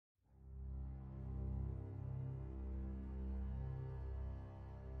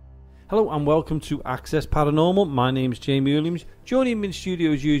Hello and welcome to Access Paranormal. My name's Jamie Williams. Joining me in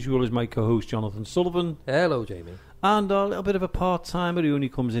studio as usual is my co-host Jonathan Sullivan. Hello, Jamie. And a little bit of a part-timer who only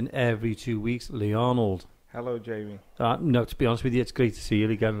comes in every 2 weeks, Lee Arnold. Hello, Jamie. No, to be honest with you, it's great to see you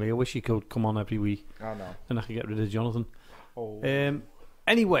again, Lee. I wish you could come on every week. Oh, no. And I could get rid of Jonathan. Oh.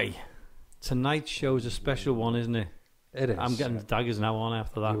 Anyway, tonight's show is a special one, isn't it? It is. I'm getting the daggers now on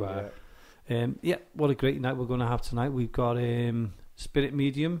after that. You are. Yeah. What a great night we're going to have tonight. We've got Spirit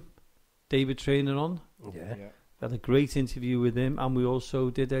Medium, David Traynor on. Yeah. Yeah. Had a great interview with him, and we also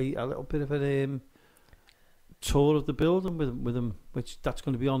did a little bit of a tour of the building with him, which that's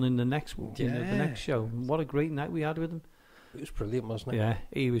going to be on in the next the next show. And what a great night we had with him. It was brilliant, wasn't it? Yeah,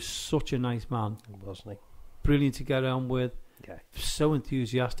 he was such a nice man. Wasn't Brilliant to get on with. he? Yeah. So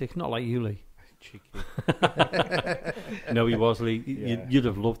enthusiastic, not like you, Lee. Cheeky. No, he was, Lee. Yeah. You'd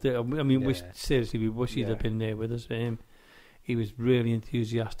have loved it. I mean, Yeah. seriously, we wish he'd Yeah. have been there with us. He was really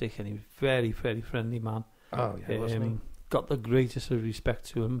enthusiastic, and he was very, very friendly man. Oh, yeah, wasn't he? Got the greatest of respect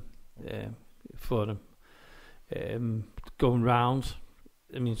to him for him. Going round,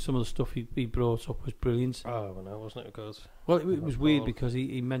 I mean, some of the stuff he brought up was brilliant. Oh, no, wasn't it good? Well, it was weird because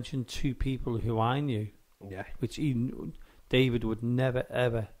he mentioned two people who I knew, Yeah. which David would never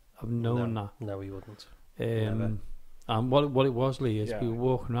ever have known No, no, he wouldn't. that. Never. And what it was, Lee, is Yeah. we were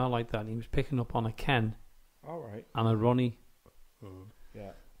walking around like that, and he was picking up on a Ken All right. and a Ronnie. Mm.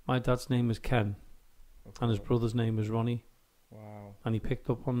 Yeah. My dad's name was Ken, and his Okay. brother's name was Ronnie, Wow. and he picked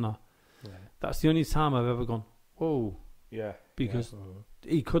up on that. Yeah. That's the only time I've ever gone, whoa, Yeah. because Mm.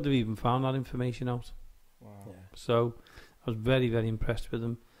 he could have even found that information out. Wow. Yeah. So I was very, very impressed with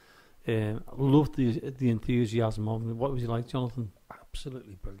him. Loved the enthusiasm of him. What was he like, Jonathan?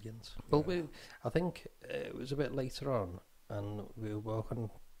 Absolutely brilliant. Well, I think it was a bit later on, and we were walking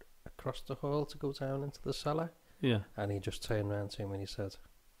across the hall to go down into the cellar, Yeah. and he just turned around to him and he said,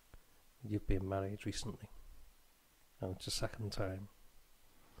 "You've been married recently." And it's the second time.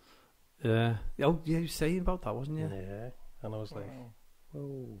 Oh, yeah, you were saying about that, wasn't you? Yeah. And I was like,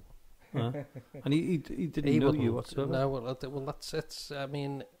 Wow. whoa. And he didn't He know you wouldn't. whatsoever. No, well, that's it. I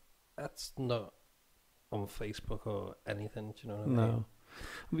mean, that's not on Facebook or anything. Do you know what I mean? No. And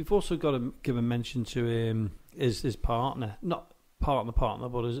we've also got to give a mention to his partner, not partner,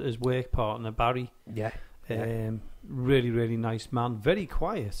 but his work partner, Barry. Yeah. Really, really nice man. Very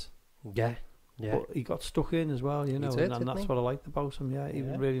quiet. Yeah. Yeah. But he got stuck in as well, you know, did, and didn't that's he? what I liked about him. Yeah, he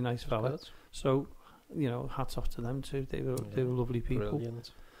was a really nice fella. Good. So, hats off to them too. They were lovely people.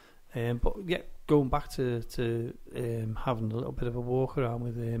 Brilliant. But yeah, going back to having a little bit of a walk around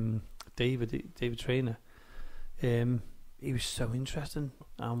with David Traynor, he was so interesting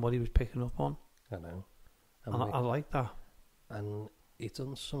and what he was picking up on. I know. And I like that. And he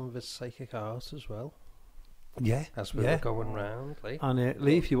done some of his psychic art as well. Yeah, As we were going round, like. And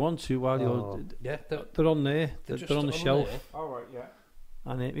Lee, if you want to, while yeah, they're on there, they're on the shelf. there. All right. Yeah.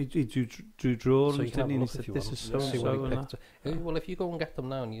 And he drew drawings, So you can didn't he? have And a he look said, if you "This want. is so See and what he so." And picked up. Well, if you go and get them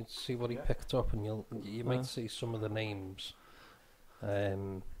now and you see what he picked up, and you might see some of the names.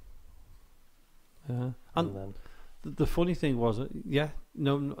 And And then the funny thing was, they're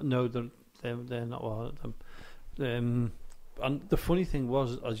not one of them. And the funny thing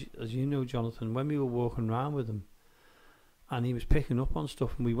was, as you know, Jonathan, when we were walking around with him, and he was picking up on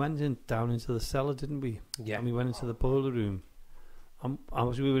stuff, and we went down into the cellar, didn't we? yeah, And we went into the boiler room. And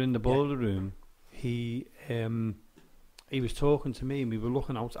as we were in the boiler room, he was talking to me, and we were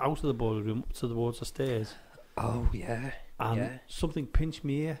looking out of the boiler room up towards the stairs. oh yeah, And something pinched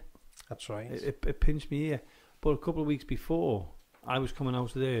me ear. that's right. It pinched me ear. But a couple of weeks before, I was coming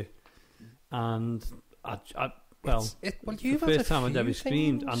out of there, and well, the first time I'd ever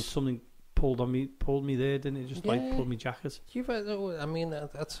screamed, and something pulled me there, didn't it? Just like pulled me jacket. You've had, I mean,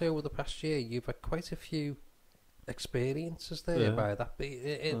 I'd say over the past year, you've had quite a few experiences there by that.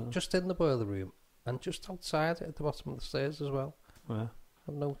 Just in the boiler room and just outside at the bottom of the stairs as well. Yeah.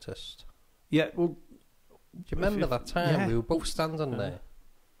 I've noticed. Yeah, well, Do you remember that time we were both standing Yeah. there?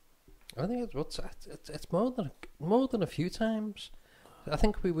 I think it's more than a few times. I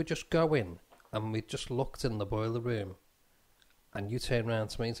think we would just go in and we just looked in the boiler room, and you turned around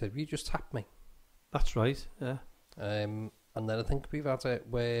to me and said, "You just tapped me." that's right. Yeah. And then I think we've had it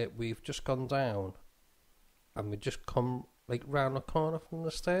where we've just gone down, and we just come like round the corner from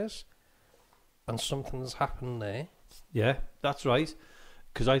the stairs, and something's happened there. Yeah, that's right.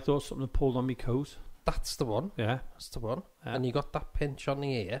 Because I thought something had pulled on my coat. That's the one. Yeah. That's the one. Yeah. And you got that pinch on the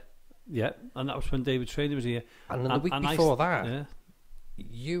ear. Yeah, and that was when David Traynor was here. And then the week before that, yeah.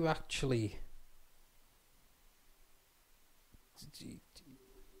 you actually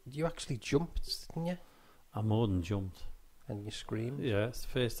jumped, didn't you? I more than jumped. and you screamed. Yeah, it's the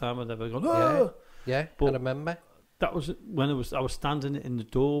first time I'd ever gone. Yeah. "Ah!" Yeah, But I remember. That was when I was standing in the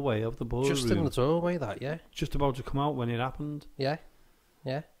doorway of the boiler Just room, in the doorway, just about to come out when it happened. Yeah,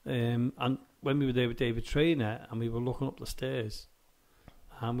 yeah. And when we were there with David Traynor, and we were looking up the stairs,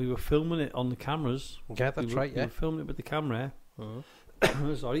 and we were filming it on the cameras. Yeah, that's right, We were filming it with the camera.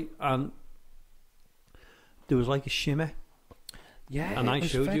 Mm-hmm. Sorry, and there was like a shimmer. Yeah, And I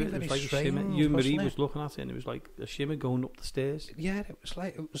showed very, you it was like strange, a shimmer. You and Marie wasn't it? was looking at it, and it was like a shimmer going up the stairs. Yeah, it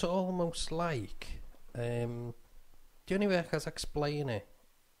was almost like. The only way I can explain it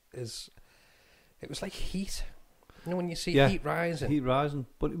is, it was like heat. You know when you see heat rising,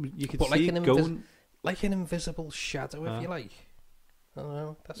 but you could But see like it going. like an invisible shadow, if you like. I don't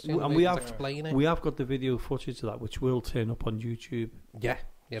know. That's the And only we way I have can explain it. we have got the video footage of that, which will turn up on YouTube. Yeah,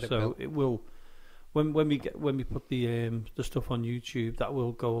 it So will. it will. When we put the stuff on YouTube, that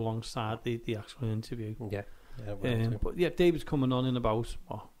will go alongside the actual interview. Yeah, it will too. But yeah, David's coming on in about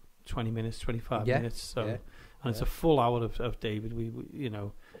 20 minutes, 25 minutes. So and it's a full hour of David. We you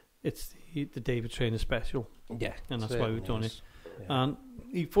know, it's the David Traynor special. Yeah, and that's why we've done it. Yeah. And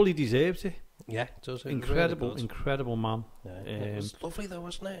he fully deserves it. Yeah, it does. Incredible man. Yeah. It was lovely though,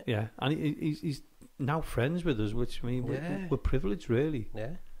 wasn't it? Yeah, and he's now friends with us, which I mean we're privileged, really.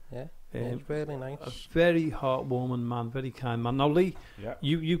 Yeah, yeah. It was really nice. A very heartwarming man, very kind man. Now, Lee,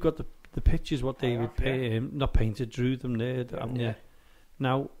 you got the pictures what David not painted, drew them there, haven't you?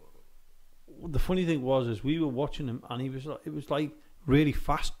 Now, the funny thing was we were watching him, and it was like really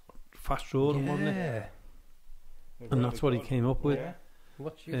fast drawing, wasn't it? And that's what he came up with. Yeah.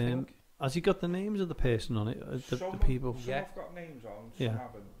 What do you think? Has he got the names of the person on it? The people? Some have got names on, some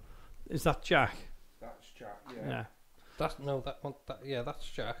haven't. Is that Jack? That's Jack, Yeah. That's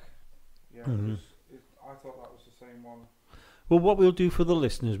Jack. Yeah, Mm-hmm. I thought that was the same one. Well, what we'll do for the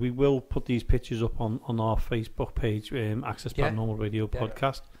listeners, we will put these pictures up on our Facebook page, Access Paranormal Radio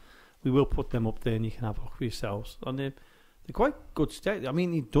Podcast. We will put them up there, and you can have a look for yourselves. And they're quite good state. I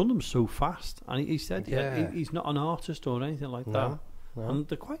mean, he's done them so fast, and he said he's not an artist or anything like that. No. And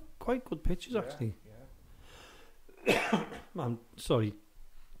they're quite good pictures, actually. Yeah. I'm sorry,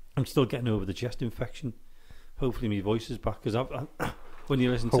 I'm still getting over the chest infection. Hopefully, my voice is back because when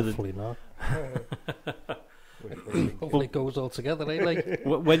you listen Hopefully not. Hopefully it goes all together, eh? Like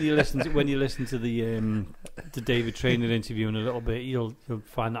when you listen to the David Traynor interview in a little bit, you'll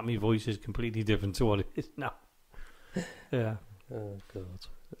find that my voice is completely different to what it is now. Yeah. Oh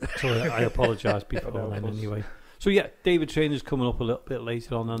God. So I apologise before then anyway. So yeah, David Traynor's coming up a little bit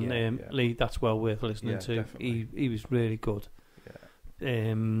later on, and Lee, that's well worth listening to. Definitely. He was really good.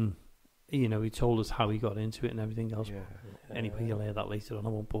 Yeah. You know, he told us how he got into it and everything else. Yeah. Anyway, you'll hear that later on. I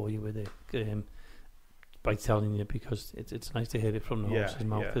won't bore you with it by telling you, because it's nice to hear it from the horse's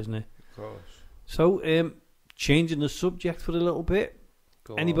mouth, isn't it? Of course. So, changing the subject for a little bit.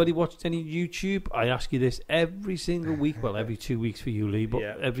 Anybody watched any YouTube? I ask you this every single week. Well, every 2 weeks for you, Lee, but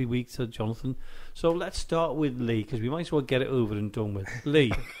every week to Jonathan. So let's start with Lee, because we might as well get it over and done with.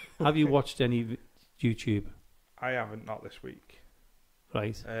 Lee, have you watched any YouTube? I haven't, not this week.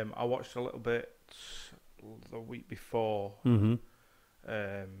 Right. I watched a little bit the week before. Mm-hmm.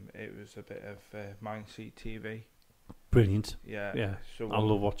 It was a bit of Mindseat TV. Brilliant. Yeah. So I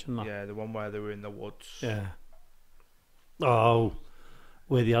love watching that. Yeah, the one where they were in the woods. Yeah. Oh,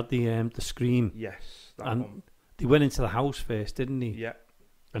 where they had the scream. Yes, that and one. They went into the house first, didn't he? Yeah.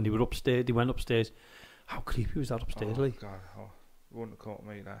 And they were upstairs. They went upstairs. How creepy was that upstairs, Lee? God, you wouldn't have caught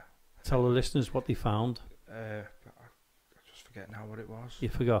me there. Tell the listeners what they found. I just forget now what it was. You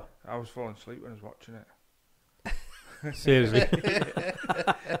forgot? I was falling asleep when I was watching it. Seriously?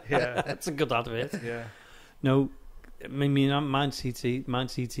 Yeah. That's a good advert. Yeah. No, I mean, Mindseat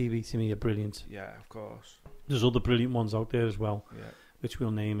TV to me are brilliant. Yeah, of course. There's other brilliant ones out there as well, which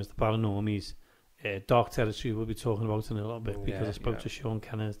we'll name as the Paranormies. Dark Territory we'll be talking about in a little bit, because I spoke to Sean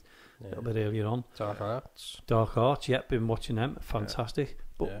Kenneth a little bit earlier on. Dark Arts, been watching them. Fantastic.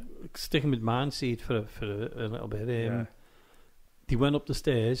 But sticking with Mindseat for a little bit, they went up the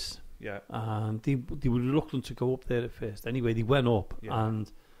stairs. Yeah. And they were reluctant to go up there at first. Anyway, they went up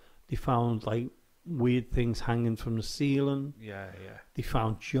and they found like weird things hanging from the ceiling. Yeah. They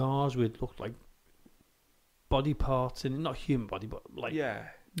found jars with looked like body parts in it, not human body, but like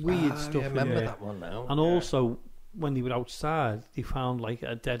weird stuff. I remember that one now. And also, when they were outside, they found like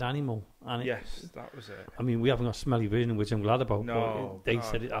a dead animal. And that was it. I mean, we haven't got a smelly version, which I'm glad about. No, but they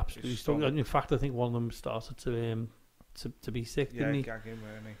said it absolutely stunk. In fact, I think one of them started to be sick, didn't he? Gagging,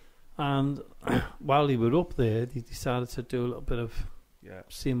 weren't he? And while they were up there, they decided to do a little bit of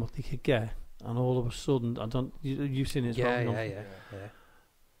seeing what they could get. And all of a sudden, you've seen it as well. Yeah.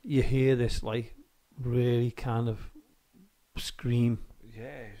 You hear this like really kind of scream. Yeah,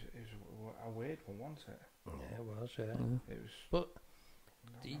 it was a weird one, wasn't it? Yeah, it was, yeah. It was. But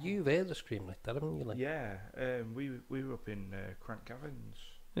you've heard a scream like that, haven't you? Like, yeah, we were up in Crankcaverns.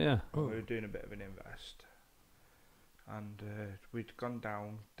 Yeah. We were doing a bit of an invest. And we'd gone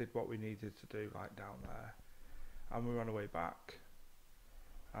down, did what we needed to do, like down there. And we were on our way back.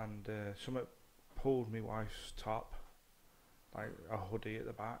 And someone pulled my wife's top, like a hoodie at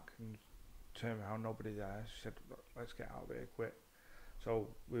the back, and turned around, nobody there. She said, let's get out of here quick. So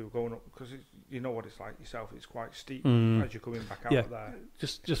we were going up, because you know what it's like yourself, it's quite steep as you're coming back out of there.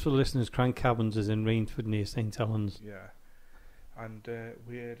 Just for the listeners, Crankcaverns is in Rainford near St Helens. Yeah. And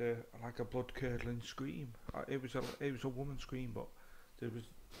we heard a blood-curdling scream. It was a woman's scream, but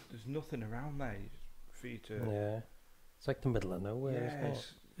there's nothing around there for you to... Yeah. It's like the middle of nowhere, isn't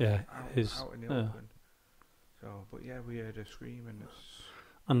it? Yeah, out, it is. Out in the open. So, but yeah, we heard a scream,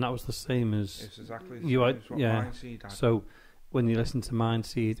 and that was the same as... It's exactly the same as what Mindseed had. So, when you listen to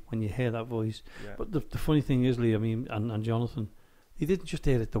Mindseed, when you hear that voice... Yeah. But the funny thing is, Lee, I mean, and Jonathan, he didn't just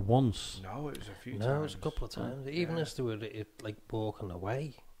hear it the once. No, it was a few times. No, it was a couple of times. Even as they were like walking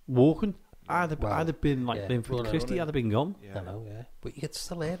away. Walking? I'd have been like Linford Christie, I'd have been gone. Yeah. I know, yeah. But you could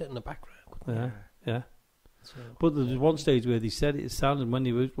still hear it in the background. Yeah. So, but there was one stage where they said it sounded when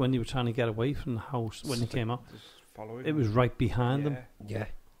they were trying to get away from the house when they came out. It was right behind them. Yeah,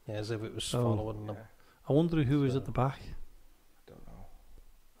 as if it was following them. I wonder who was at the back. I don't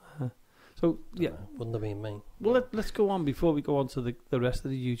know. So wouldn't have been me. Well, let's go on before we go on to the rest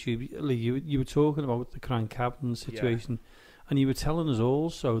of the YouTube. Lee, you were talking about the Crankcaverns situation, and you were telling us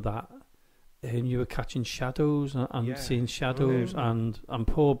also that you were catching shadows and seeing shadows, and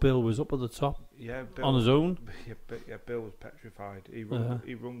poor Bill was up at the top. Yeah, Bill, on his own. Yeah, Bill was petrified. He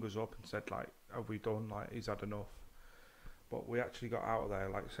rung us up and said, like, have we done? Like, he's had enough. But we actually got out of there.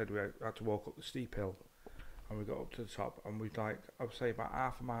 Like I said, we had to walk up the steep hill, and we got up to the top, and we'd I would say about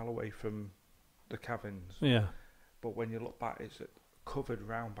half a mile away from the caverns. Yeah. But when you look back, it's covered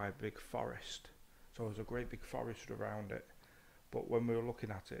round by a big forest. So there's a great big forest around it. But when we were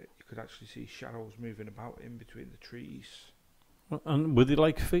looking at it, you could actually see shadows moving about in between the trees. And were they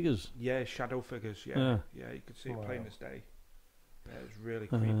like figures? Yeah, shadow figures, yeah. Yeah, you could see it plain as day. Yeah, it was really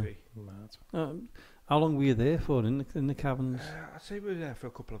creepy. Mad. How long were you there for in the caverns? I'd say we were there for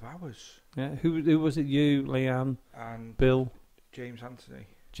a couple of hours. Yeah, who was it? You, Leanne, and Bill, James Anthony.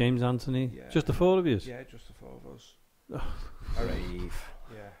 Yeah. Just the four of you? Yeah, just the four of us. Brave.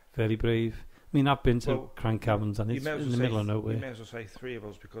 Yeah. Very brave. I mean, I've been to Crankcaverns and it's in the middle of nowhere. You may as well say three of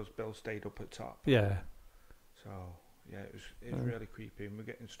us because Bill stayed up at top. Yeah. So, yeah, it was really creepy, and we're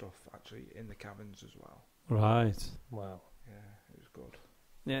getting stuff actually in the caverns as well. Right. Wow. Yeah, it was good.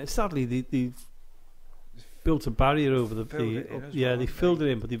 Yeah, sadly they've built a barrier over they filled it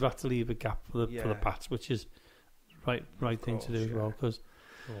in, but they've had to leave a gap for the bats, which is right thing to do as well. Because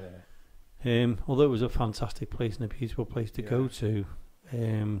although it was a fantastic place and a beautiful place to go to,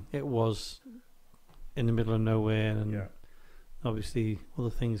 it was in the middle of nowhere, and obviously other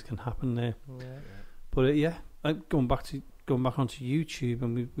things can happen there. But going back onto YouTube,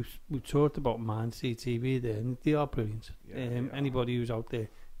 and we've talked about Mindseed TV there, and they are brilliant. Anybody who's out there,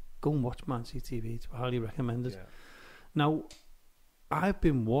 go and watch Mindseed TV. It's highly recommended. Now, I've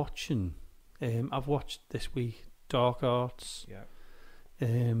been watching. I've watched this week Dark Arts.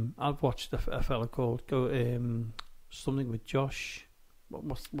 I've watched a fella called something with Josh.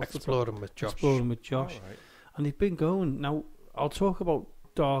 What's Exploring with Josh. Exploring with Josh. Right. And they've been going. Now, I'll talk about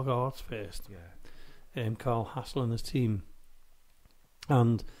Dark Arts first. Carl Hassel and his team.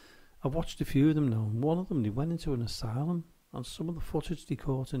 And I've watched a few of them now. And one of them, they went into an asylum, and some of the footage they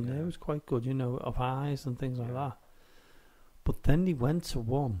caught in there was quite good, of eyes and things like that. But then they went to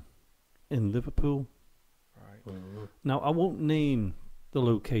one in Liverpool. Right. Now, I won't name the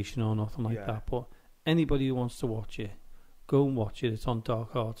location or nothing like that, but anybody who wants to watch it, go and watch it. It's on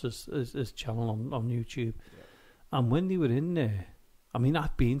Dark Arts' channel on YouTube. And when they were in there, I mean,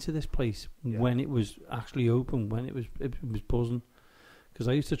 I'd been to this place when it was actually open, when it was buzzing, because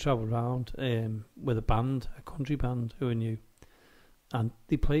I used to travel around with a band, a country band who I knew, and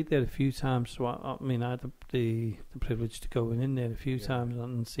they played there a few times. So I mean, I had the privilege to go in there a few times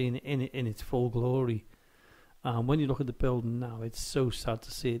and seeing it in its full glory. And when you look at the building now, it's so sad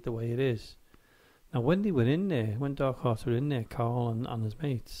to see it the way it is. Now, when they were in there, when Dark Arts were in there, Carl and his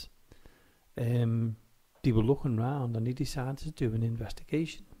mates, they were looking round and they decided to do an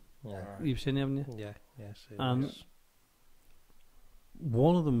investigation. You've seen it, haven't you? Yeah, yes. And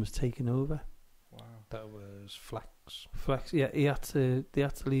one of them was taken over. Wow. That was Flex. Yeah, they had to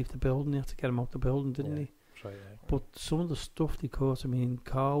leave the building. They had to get him out the building, didn't he? That's right, yeah. But some of the stuff they caught, I mean,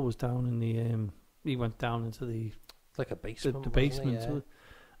 Carl was down in the, he went down into the It's like a basement. The basement. Wasn't it?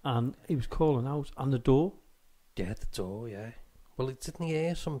 And he was calling out, and the door. Yeah, the door. Yeah. Well, didn't he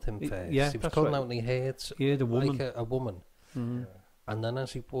hear something first? Yeah, he was that's calling right. out, and he heard The woman. like a woman. Mm. And then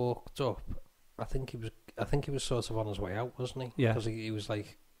as he walked up, I think he was sort of on his way out, wasn't he? Yeah. Because he was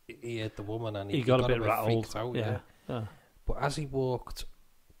like, he heard the woman and He got a bit freaked rattled. out. Yeah. Yeah. But as he walked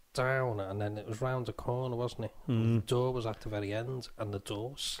down, and then it was round the corner, wasn't it? Mm. The door was at the very end, and the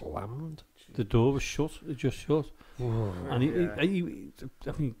door slammed. The door was shut. It just shut. And Yeah. he,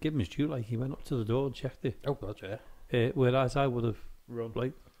 I mean, give him his due. Like, he went up to the door and checked it. Oh God, yeah. Whereas I would have Run.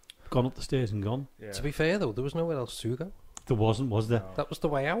 like gone up the stairs and gone. Yeah. To be fair though, there was nowhere else to go. There wasn't, was there? No. That was the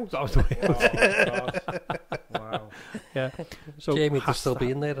way out. That was the way out. Oh, God. Wow. Yeah. So Jamie would has still to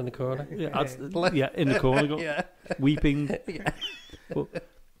be in there in the corner. yeah, in the corner, weeping. Yeah. But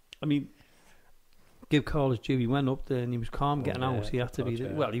I mean, give Carl his due. He went up there and he was calm getting out. He had to be. God,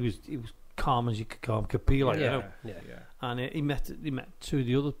 yeah. Well, he was calm as you could be, like, you know. Yeah. And he met two of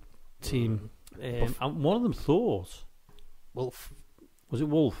the other team, and one of them thought, Wolf. was it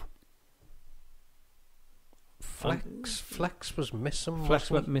Wolf? Flex was missing. Flex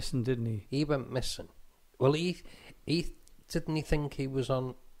wasn't went missing, didn't he? He went missing. Well, he didn't he think he was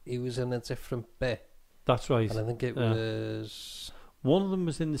in a different bit. That's right. And I think it was One of them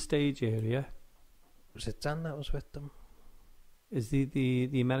was in the stage area. Was it Dan that was with them? Is the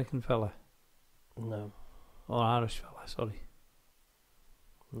American fella No. or Irish fella? Sorry,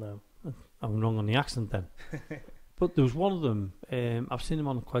 No. I'm wrong on the accent then. But there was one of them. I've seen him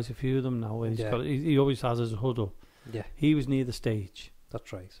on quite a few of them now. Where he always has his hood up. Yeah. He was near the stage,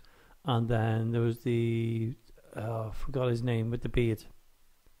 That's right. and then there was I forgot his name with the beard.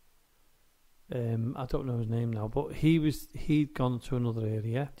 I don't know his name now, but he'd gone to another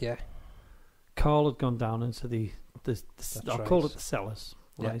area. Yeah. Carl had gone down into the I'll call it the cellars,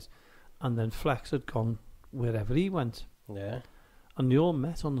 right? Yeah. And then Flex had gone wherever he went, Yeah. and they all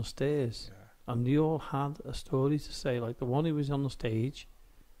met on the stairs, Yeah. and they all had a story to say. Like, the one who was on the stage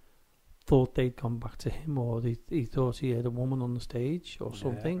thought they'd gone back to him, or he thought he had a woman on the stage or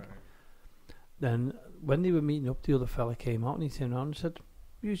something. Right. Then when they were meeting up, the other fella came out and he turned around and said,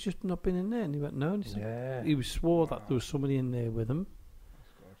 "You've just not been in there." And he went, "No." And he said, he was swore that there was somebody in there with him.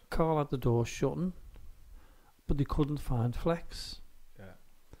 Carl had the door shutting, but they couldn't find Flex. Yeah.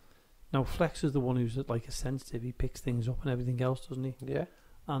 Now, Flex is the one who's like a sensitive. He picks things up and everything else, doesn't he? Yeah.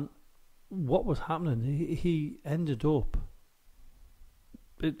 And what was happening, he ended up,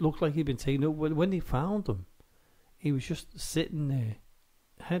 it looked like he'd been taken up. When they found him, he was just sitting there,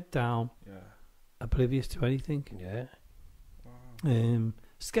 head down, oblivious to anything. Yeah. Wow.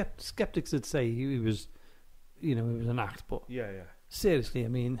 Skeptics would say he was, it was an act, but Yeah. seriously, I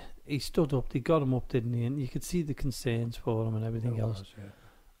mean, he stood up, they got him up, didn't he? And you could see the concerns for him and everything else.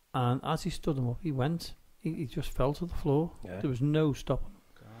 And as he stood him up, he went. He just fell to the floor. Yeah. There was no stopping.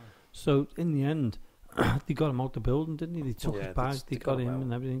 God. So in the end, they got him out the building, didn't they? They took his bag, they got him out.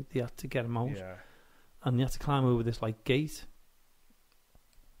 and everything. They had to get him out. Yeah. And they had to climb over this like gate.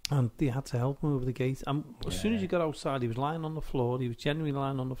 And they had to help him over the gate. And as soon as he got outside, he was lying on the floor. He was genuinely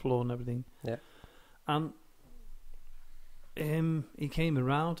lying on the floor and everything. Yeah. And he came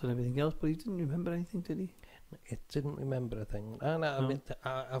around and everything else, but he didn't remember anything, did he? It didn't remember a thing. And I mean,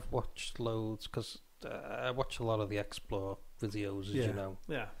 I've watched loads because I watch a lot of the Explore videos, as you know.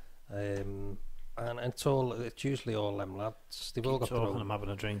 Yeah. And it's usually all them lads. They've all got their own. I'm having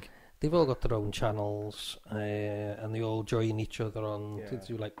a drink. They've all got their own channels, and they all join each other on. Yeah. They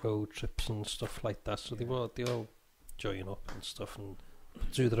do like road trips and stuff like that. So they all join up and stuff and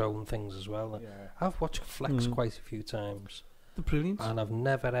do their own things as well. Yeah. I've watched Flex quite a few times. The brilliant. And I've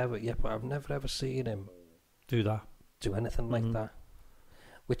never ever seen him Do that. do anything like that,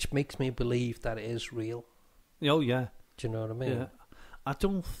 which makes me believe that it is real. Oh, yeah. Do you know what I mean? Yeah. I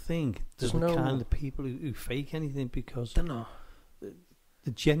don't think there's the kind of people who fake anything, because They're not.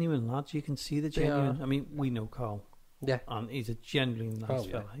 the genuine lads, you can see the They genuine. are. I mean, we know Carl. Yeah. And he's a genuinely nice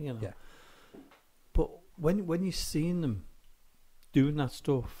fella, you know. Yeah. But when you're seeing them doing that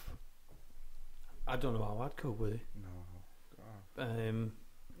stuff, I don't know how I'd cope with it. No. God.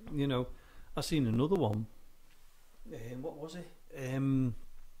 I seen another one. What was it?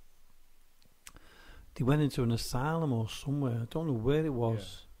 They went into an asylum or somewhere. I don't know where it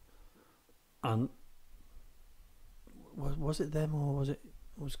was. Yeah. And was it them, or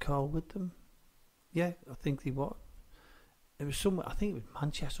was Carl with them? Yeah, I think they were. It was somewhere. I think it was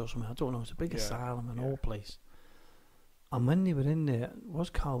Manchester or something. I don't know. It's a big asylum, an old place. And when they were in there, was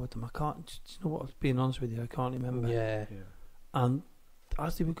Carl with them? I can't. Do you know what? Being honest with you, I can't remember. Yeah. And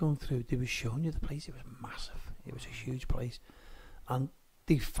as they were going through, they were showing you the place. It was massive. It was a huge place. And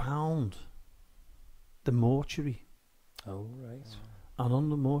they found the mortuary Oh, right. And on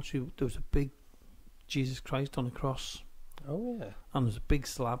the mortuary, there was a big Jesus Christ on a cross. Oh, yeah. And there's a big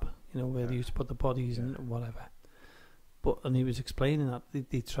slab, where they used to put the bodies and whatever. And he was explaining that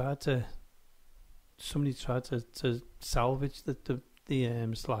somebody tried to salvage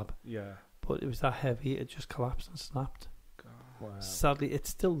the slab. Yeah. But it was that heavy, it just collapsed and snapped. Wow. Sadly, it's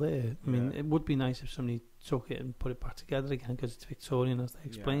still there. I mean, it would be nice if somebody took it and put it back together again, because it's Victorian, as they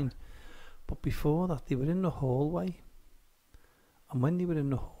explained. But before that, they were in the hallway. And when they were in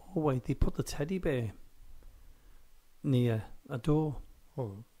the hallway, they put the teddy bear near a door.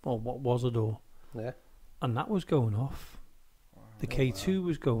 Or what was a door. Yeah. And that was going off. Wow. The K2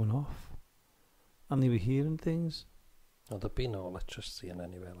 was going off. And they were hearing things. Oh, there'd be no electricity in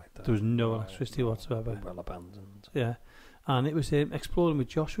anywhere like that. There was no electricity whatsoever. Well abandoned. Yeah. And it was Exploring with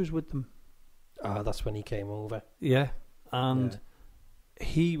Josh was with them. Ah, that's when he came over. Yeah. And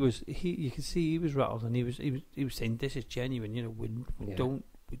you could see he was rattled, and he was saying, this is genuine, we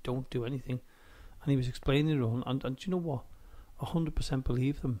don't do anything. And he was explaining it all, and do you know what? 100%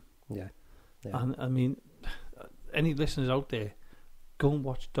 believe them. Yeah. And I mean, any listeners out there, go and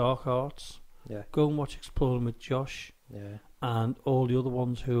watch Dark Arts. Yeah. Go and watch Exploring with Josh. Yeah. And all the other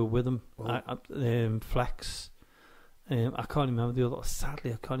ones who are with him. Flex. I can't remember the other.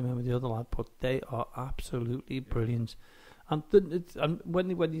 Sadly, I can't remember the other lad, but they are absolutely brilliant. And when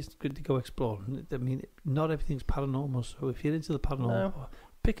you go exploring, I mean, not everything's paranormal. So if you're into the paranormal,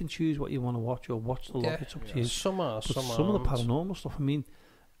 pick and choose what you want to watch, or watch the lot. It's up to you. Some of the paranormal stuff. I mean,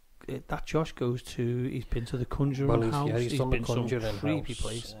 that Josh goes to. He's been to the Conjuring House. He's done been the Conjuring some creepy House.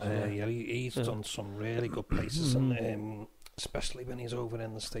 places. He's done some really good places, and especially when he's over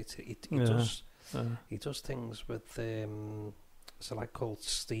in the States, he does. He does things with it's a lad called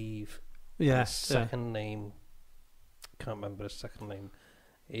Steve. Yeah. His second name, can't remember his second name.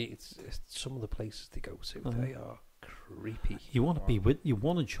 It's some of the places they go to. They are creepy. You want to be with? You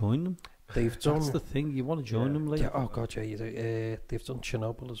want to join them? They've done. That's the thing. You want to join them later. Yeah. Oh God, yeah. You do. They've done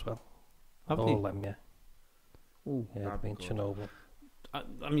Chernobyl as well. Have all they? them, yeah. Ooh, yeah, they've been Chernobyl.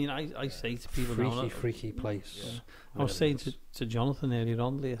 I mean, I say to people freaky place. Yeah. I was saying to Jonathan earlier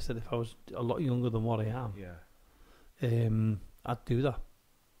on, I said if I was a lot younger than what I am, I'd do that.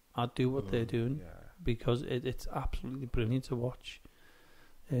 I'd do what they're doing because it's absolutely brilliant to watch.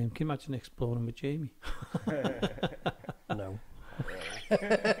 Can you imagine exploring with Jamie? No.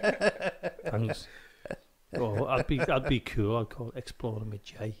 Thanks. Oh, I'd be cool. I'd call it exploring with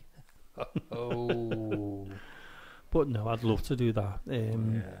Jay. Oh. But no, I'd love to do that.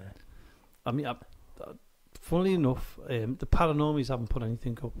 I mean, funnily enough, the Paranormies haven't put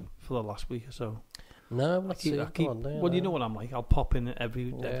anything up for the last week or so. No, well, you know what I'm like. I'll pop in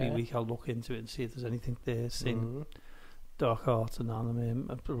every week. I'll look into it and see if there's anything there. Seen Dark Arts and Anime.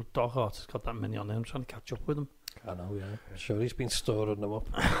 Dark Arts has got that many on there. I'm trying to catch up with them. I know, yeah. Sure, he's been storing them up.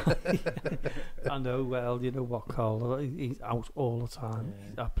 I know. Well, you know what, Carl? He's out all the time.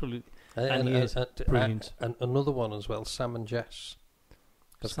 He's absolutely. And he is brilliant. And another one as well, Sam and Jess.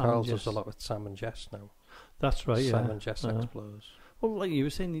 Because Carl does a lot with Sam and Jess now. That's right, Sam and Jess Explores. Well, like you were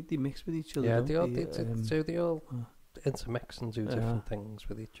saying, they mix with each other. Yeah, they all intermix and do different things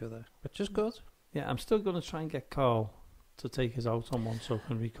with each other, which is good. Yeah, I'm still going to try and get Carl to take us out on one so I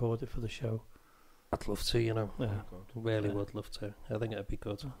can record it for the show. I'd love to, you know. Yeah. Really would love to. I think it'd be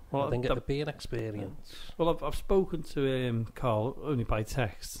good. Well, I think it'd be an experience. Well, I've spoken to Carl only by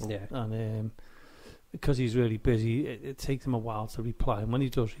text. Yeah. And because he's really busy, it takes him a while to reply. And when he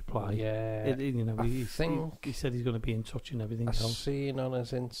does reply, he said he's going to be in touch and everything else. I've seen on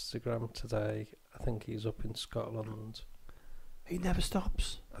his Instagram today, I think he's up in Scotland. He never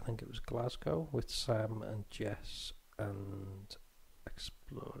stops. I think it was Glasgow with Sam and Jess and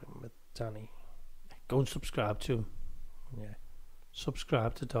Exploring with Danny. Go and subscribe to him. Yeah.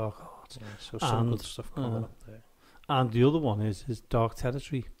 Subscribe to Dark Arts. Yeah, so some good stuff coming up there. And the other one is Dark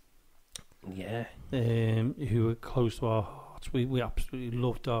Territory. Yeah. Who are close to our hearts. We absolutely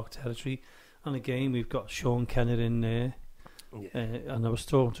love Dark Territory. And again, we've got Sean Kennett in there. Yeah. And I was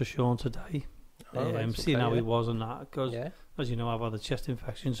talking to Sean today. Seeing how he was on that. Because, as you know, I've had a chest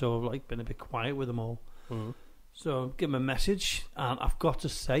infection, so I've been a bit quiet with them all. Mm. So give him a message, and I've got to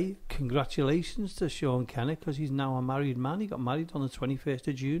say congratulations to Sean Kennett because he's now a married man. He got married on the 21st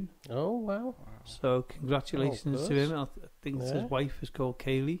of June. Oh, wow. So congratulations to him. I think his wife is called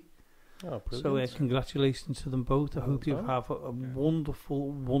Kaylee. Oh, brilliant. So congratulations to them both. I hope you have a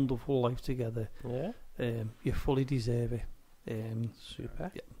wonderful, wonderful life together. Yeah. You fully deserve it.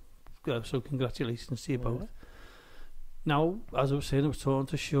 Super. Yeah. So congratulations to you both. Now, as I was saying, I was talking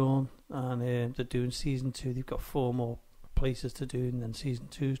to Sean, and they're doing season 2. They've got 4 more places to do, and then season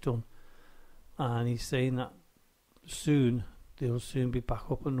 2's done. And he's saying that they'll soon be back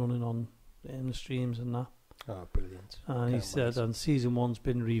up and running on in the streams and that. Oh, brilliant. And he said, and season 1's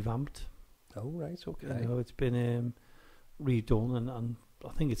been revamped. Oh, right, okay. You know, it's been redone, and I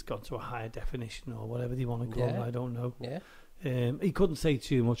think it's got to a higher definition or whatever they want to call it. I don't know. Yeah. He couldn't say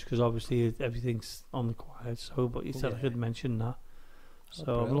too much because obviously everything's on the quiet. So, but he said I could mention that.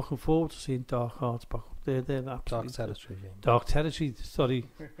 So I'm looking forward to seeing Dark Arts back up there. They're Dark Territory. Yeah. Dark Territory. Sorry,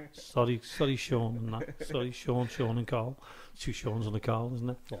 Sean and that. Sorry, Sean and Carl. 2 Seans and a Carl,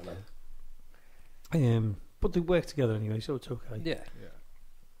 isn't it? Yeah. But they work together anyway, so it's okay. Yeah.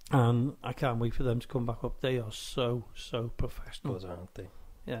 And I can't wait for them to come back up. They are so professional. Good, aren't they?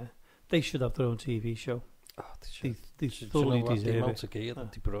 Yeah, they should have their own TV show. Oh, they should. totally deserve the it. amount of gear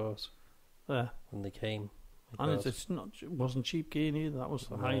that they brought when they came. And it wasn't cheap gear either. That was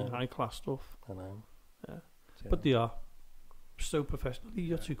high class stuff. I know. Yeah. But they are so professional.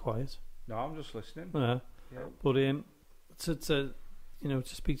 You're too quiet. No, I'm just listening. Yeah. But to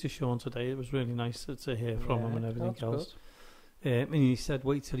speak to Sean today, it was really nice to hear from him and everything else. And he said,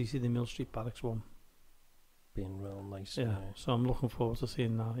 wait till you see the Mill Street Barracks one. Being real nice. Yeah. So I'm looking forward to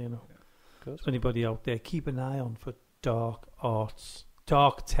seeing that, Good. So anybody out there, keep an eye on for Dark Arts.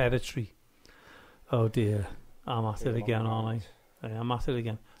 Dark Territory. Oh dear. I'm at it again, aren't I? I'm at it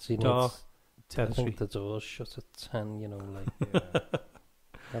again. Dark Territory. I think the door's shut at 10,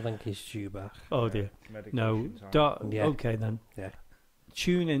 I think he's due back. Oh dear. No. Okay then. Yeah.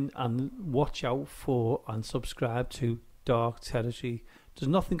 Tune in and watch out for and subscribe to Dark Territory. There's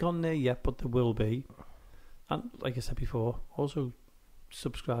nothing on there yet, but there will be. And like I said before, also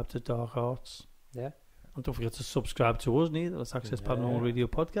subscribe to Dark Arts. Yeah. And don't forget to subscribe to us neither. Let's Access Paranormal Radio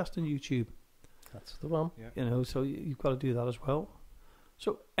Podcast on YouTube. That's the one. Yeah. So you've got to do that as well.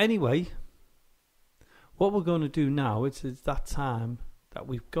 So anyway, what we're going to do now, it's that time that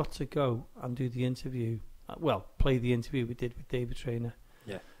we've got to go and do the interview. Play the interview we did with David Traynor.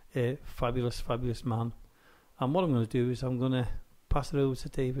 Yeah. Fabulous man. And what I'm going to do is I'm going to pass it over to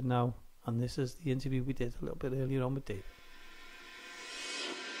David now. And this is the interview we did a little bit earlier on with David.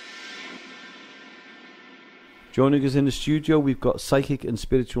 Joining us in the studio, we've got psychic and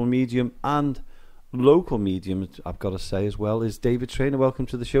spiritual medium and local medium, I've got to say as well, is David Traynor. Welcome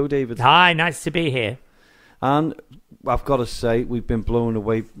to the show, David. Hi, nice to be here. And I've got to say, we've been blown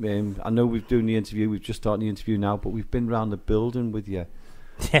away. I know we've done the interview, we've just started the interview now, but we've been around the building with you.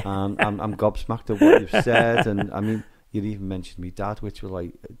 And I'm gobsmacked at what you've said. And I mean, you even mentioned me dad, which was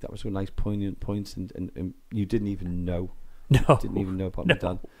like, that was a nice poignant point. And you didn't even know. No. Didn't even know about my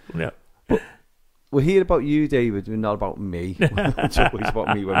dad. No. But we're here about you, David, and not about me. It's always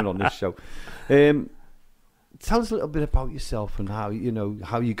about me when we're on this show. Tell us a little bit about yourself and how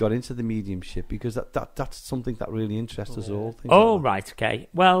you got into the mediumship, because that's something that really interests us all. Right, okay.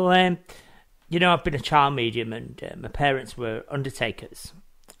 Well, I've been a child medium, and my parents were undertakers,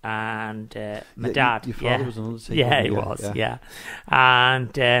 and my dad, your father was an undertaker. Yeah, he was.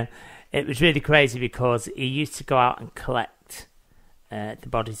 And it was really crazy because he used to go out and collect the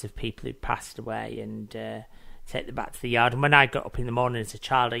bodies of people who passed away and take them back to the yard. And when I got up in the morning as a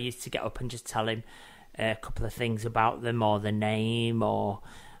child, I used to get up and just tell him a couple of things about them or the name,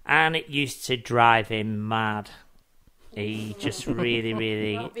 and it used to drive him mad. He just really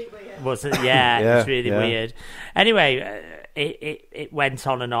wasn't. It was really weird. Anyway, it went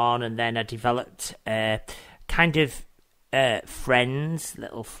on, and then I developed kind of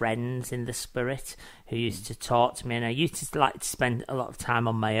little friends in the spirit who used to talk to me, and I used to like to spend a lot of time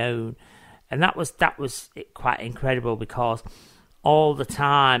on my own, and that was quite incredible because all the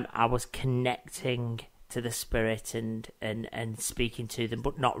time I was connecting to the spirit and speaking to them,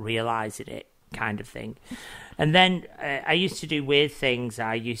 but not realizing it, kind of thing. And then I used to do weird things.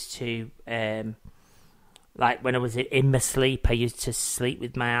 I used to like when I was in my sleep, I used to sleep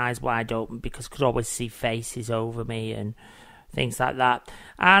with my eyes wide open because I could always see faces over me and things like that.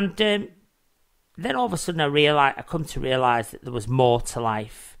 And then all of a sudden I come to realize that there was more to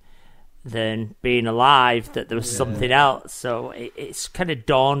life than being alive, that there was something else. So it's kind of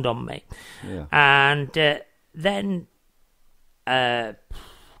dawned on me. Yeah. And then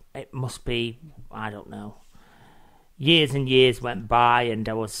it must be, I don't know, years and years went by, and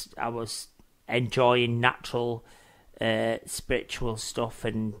I was enjoying natural spiritual stuff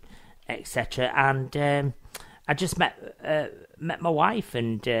and etc. And I just met my wife,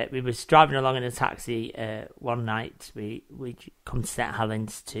 and we was driving along in a taxi one night. We come to St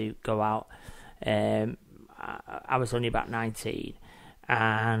Helens to go out. I was only about 19,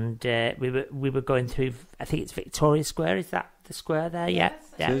 and we were going through, I think it's Victoria Square. Is that the square there? Yes.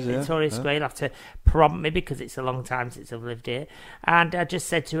 Yeah, Victoria Square. You'll have to prompt me because it's a long time since I've lived here. And I just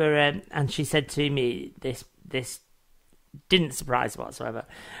said to her, and she said to me, this didn't surprise whatsoever.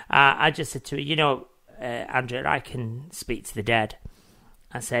 I just said to her, Andrea, I can speak to the dead.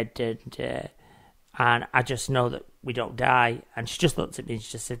 I said, and I just know that we don't die. And she just looked at me and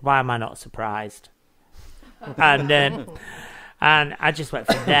she just said, why am I not surprised? And I just went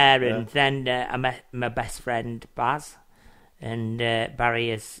from there. And then I met my best friend, Baz. And Barry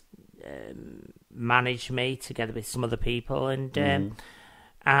has managed me together with some other people. And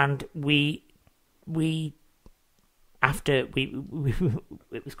we after we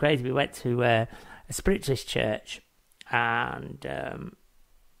it was crazy. We went to a spiritualist church. And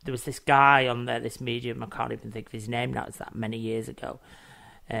there was this guy on there, this medium, I can't even think of his name now, it's that many years ago.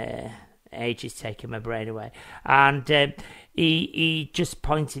 Age is taking my brain away. And he just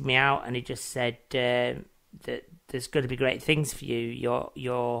pointed me out and he just said that there's going to be great things for you.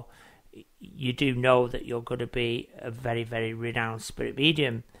 You do know that you're going to be a very, very renowned spirit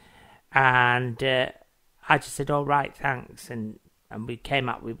medium. And I just said, all right, thanks. And we came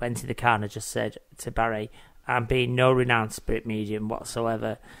up, we went to the car and I just said to Barry, I'm being no renowned spirit medium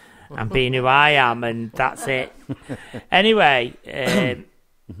whatsoever. I'm being who I am, and that's it. Anyway, then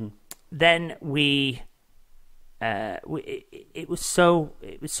it was so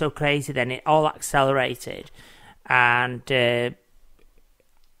crazy. Then it all accelerated, and I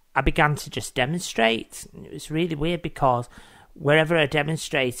began to just demonstrate. And it was really weird because wherever I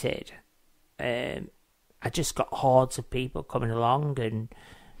demonstrated, I just got hordes of people coming along and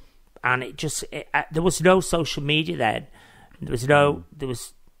there was no social media then. There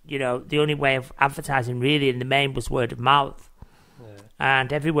was the only way of advertising really in the main was word of mouth. Yeah.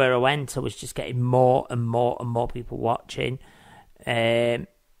 And everywhere I went, I was just getting more and more and more people watching. And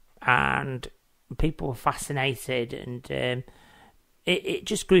people were fascinated and it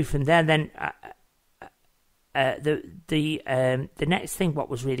just grew from there. Then the next thing, what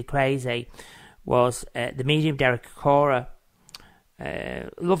was really crazy was the medium Derek Cora.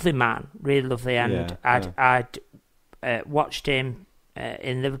 Lovely man, really lovely, and I'd watched him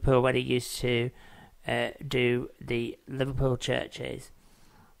in Liverpool when he used to do the Liverpool churches,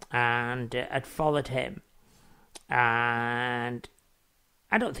 and I'd followed him, and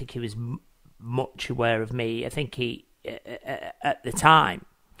I don't think he was much aware of me. I think he at the time,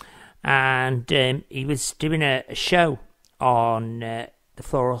 and he was doing a show on the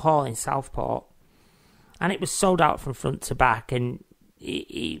Floral Hall in Southport, and it was sold out from front to back, and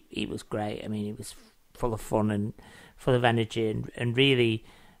he was great. I mean, he was full of fun and full of energy and really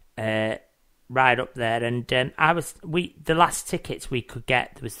right up there. And the last tickets we could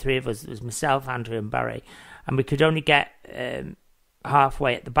get, there was three of us. There was myself, Andrew and Barry, and we could only get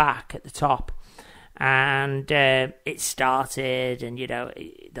halfway at the back, at the top. And it started, and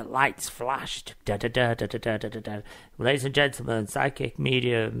the lights flashed. Da da da da da da da da. Ladies and gentlemen, psychic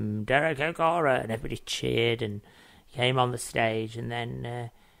medium Derek O'Gora, and everybody cheered and came on the stage. And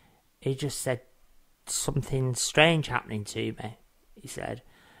then he just said, something strange happening to me, he said.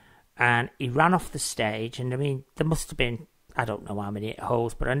 And he ran off the stage, and I mean, there must have been, I don't know how many it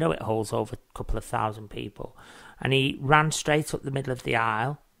holds, but I know it holds over a couple of thousand people. And he ran straight up the middle of the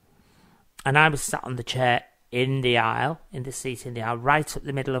aisle, and I was sat on the chair in the aisle, in the seat in the aisle, right up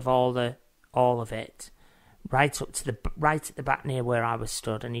the middle of all of it, right up to right at the back near where I was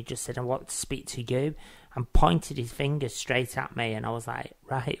stood. And he just said, I want to speak to you, and pointed his finger straight at me. And I was like,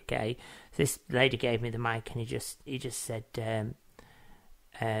 right, okay. So this lady gave me the mic, and he just said,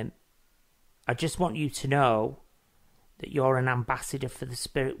 I just want you to know that you're an ambassador for the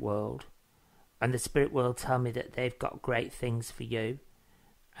spirit world, and the spirit world tell me that they've got great things for you,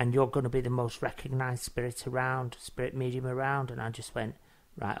 and you're going to be the most recognised spirit medium around. And I just went,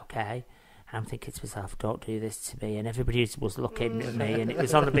 right, okay. And I'm thinking to myself, don't do this to me. And everybody was looking at me, and it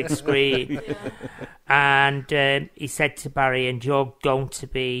was on the big screen. And he said to Barry, and you're going to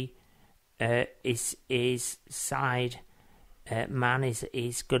be his side man.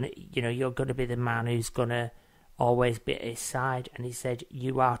 Is going to, you're going to be the man who's going to always be at his side. And he said,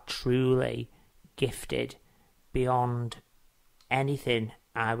 you are truly gifted beyond anything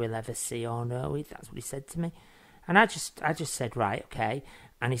I will ever see or know. That's what he said to me. And I just said, right, okay.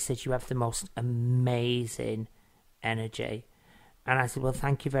 And he said, you have the most amazing energy. And I said, well,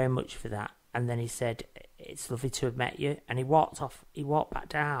 thank you very much for that. And then he said, it's lovely to have met you. And he walked off. He walked back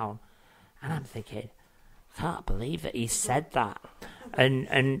down. And I'm thinking, I can't believe that he said that.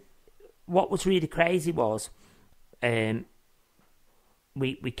 And what was really crazy was, we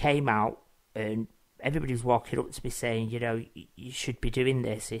came out, and everybody was walking up to me saying, you should be doing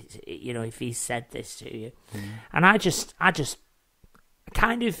this. If he said this to you. And I just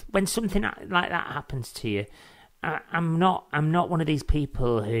kind of, when something like that happens to you, I'm not one of these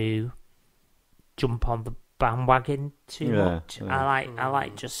people who jump on bandwagon too much. Yeah. I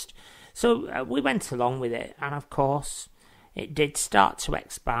like just... So we went along with it, and of course, it did start to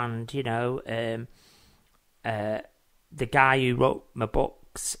expand, you know. The guy who wrote my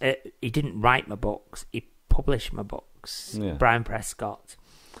books, he didn't write my books, he published my books, Brian Prescott.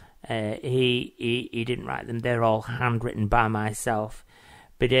 He didn't write them, they're all handwritten by myself.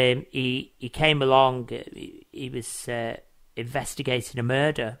 But he came along, he was investigating a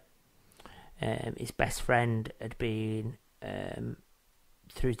murder. His best friend had been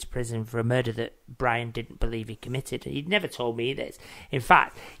through to prison for a murder that Brian didn't believe he committed. He'd never told me this. In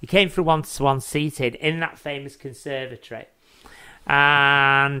fact, he came through one-to-one seated in that famous conservatory,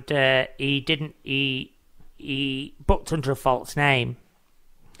 and he booked under a false name,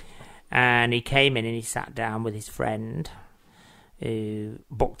 and he came in and he sat down with his friend who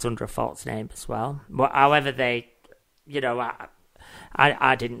booked under a false name as well. But however they, you know,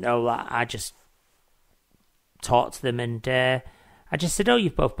 I didn't know that. I just talked to them, and I just said, "Oh,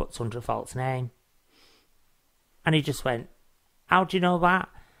 you've both booked under a false name." And he just went, "How do you know that?"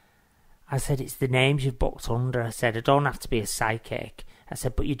 I said, "It's the names you've booked under." I said, "I don't have to be a psychic." I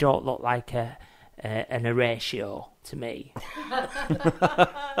said, "But you don't look like an Horatio to me."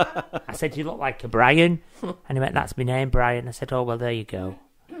 I said, "You look like a Brian." And he went, "That's my name, Brian." I said, "Oh, well, there you go."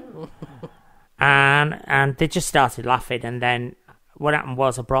 And they just started laughing, and then what happened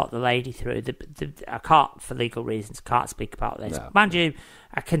was I brought the lady through. I can't, for legal reasons, can't speak about this. No. Mind you,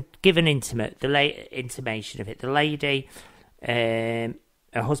 I can give an intimation of it. The lady, her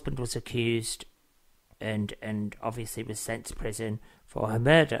husband was accused and obviously was sent to prison for her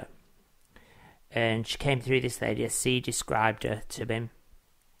murder. And she came through, this lady, as C described her to him,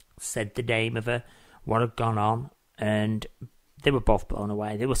 said the name of her, what had gone on, and they were both blown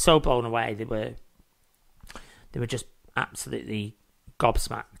away. They were so blown away, they were just absolutely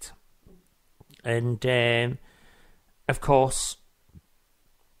gobsmacked. And of course,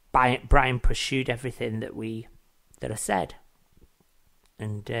 Brian pursued everything that I said,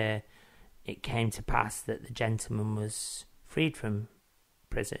 and it came to pass that the gentleman was freed from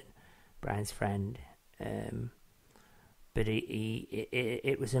prison, Brian's friend. But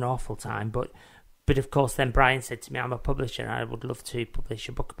it was an awful time. But of course, then Brian said to me, "I'm a publisher, and I would love to publish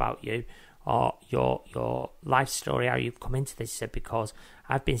a book about you, or your life story, how you've come into this." He said, "Because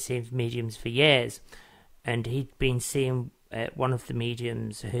I've been seeing mediums for years," and he'd been seeing one of the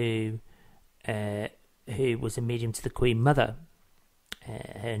mediums who was a medium to the Queen Mother.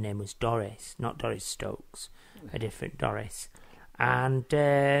 Her name was Doris, not Doris Stokes, a different Doris. And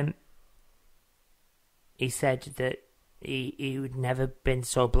he said that he had never been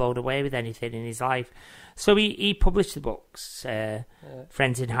so blown away with anything in his life. So he published the books,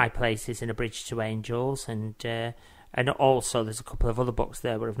 Friends in High Places and A Bridge to Angels, and also there's a couple of other books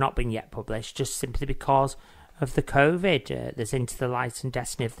there that have not been yet published, just simply because of the COVID. There's Into the Light and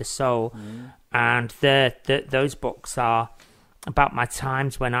Destiny of the Soul, and those books are about my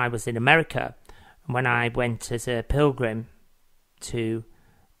times when I was in America, and when I went as a pilgrim to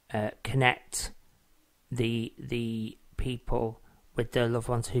connect the people with their loved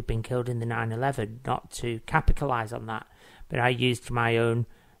ones who'd been killed in the 9/11, not to capitalise on that, but I used my own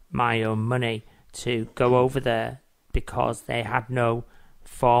money to go over there because they had no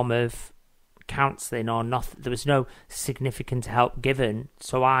form of counselling or nothing. There was no significant help given,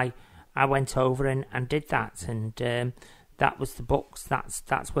 so I went over and did that, and that was the books.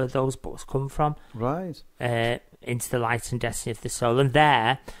 That's where those books come from. Right. Into the Light and Destiny of the Soul, and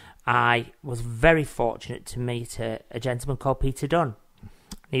there I was very fortunate to meet a gentleman called Peter Dunn.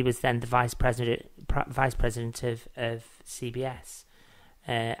 He was then the vice president of CBS,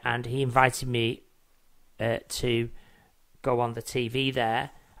 and he invited me to go on the TV there.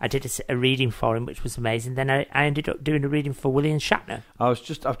 I did a reading for him, which was amazing. Then I ended up doing a reading for William Shatner.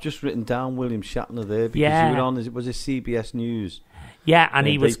 I've just written down William Shatner there because you were on. Was it CBS News? Yeah, and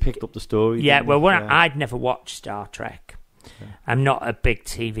he picked up the story. Yeah, well, I'd never watched Star Trek. Yeah. I'm not a big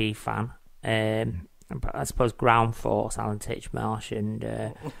TV fan. But I suppose Ground Force, Alan Titchmarsh, and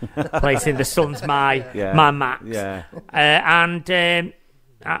Placing the Sun's my max. Yeah. And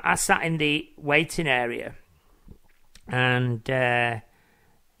I sat in the waiting area, and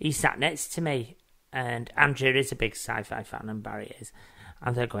he sat next to me, and Andrew is a big sci-fi fan, and Barry is,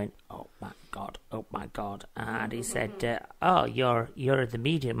 and they're going, oh my god, and he said, oh, you're the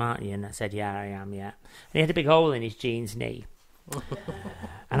medium, aren't you? And I said, yeah, I am, yeah. And he had a big hole in his jeans knee,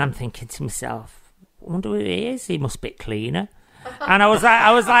 and I'm thinking to myself, I wonder who he is. He must be a cleaner. And I was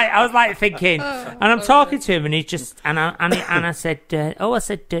like thinking, and I'm talking to him, and he just, and I said,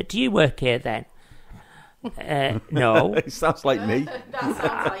 do you work here then? No. It sounds like me. That sounds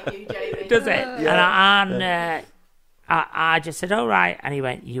like you, Jamie. Does it? Yeah. And I just said, all right. And he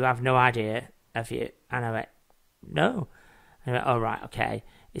went, you have no idea, have you? And I went, no. And he went, all right, okay.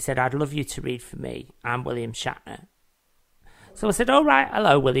 He said, I'd love you to read for me. I'm William Shatner. So I said, all right,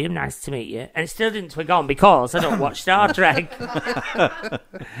 hello, William, nice to meet you. And it still didn't twig on because I don't watch Star Trek.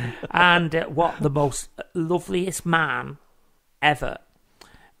 And what the most loveliest man ever.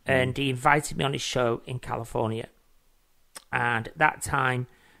 And he invited me on his show in California. And at that time,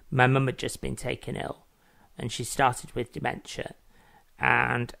 my mum had just been taken ill. And she started with dementia.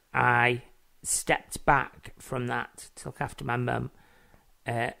 And I stepped back from that to look after my mum.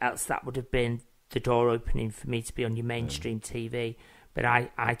 Else that would have been the door opening for me to be on your mainstream TV. But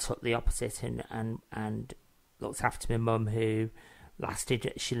I took the opposite and looked after my mum, who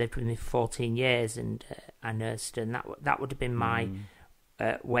she lived with me for 14 years, and I nursed her, and that would have been my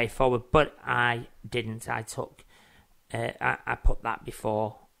way forward. But I didn't. I took, I put that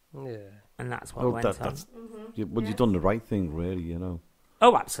before. Yeah. And that's what went on. You've done the right thing, really, you know.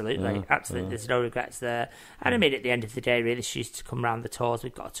 Oh, absolutely. Absolutely. There's no regrets there. And I mean, at the end of the day, really, she used to come round the tours.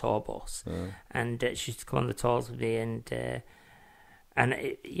 We've got a tour bus. And she used to come on the tours with me.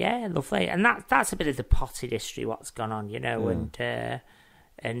 Lovely. And that's a bit of the potted history, what's gone on, you know.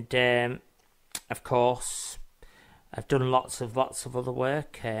 And of course, I've done lots of other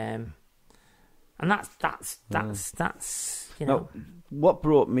work. And that's you know. Now, what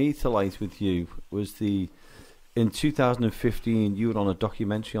brought me to light with you was in 2015, you were on a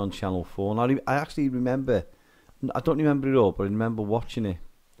documentary on Channel 4, and I actually remember, I don't remember it all, but I remember watching it.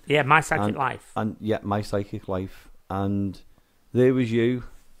 Yeah, My Psychic Life. My Psychic Life. And there was you.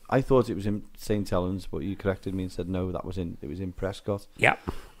 I thought it was in St. Helens, but you corrected me and said, no, it was in Prescott. Yep.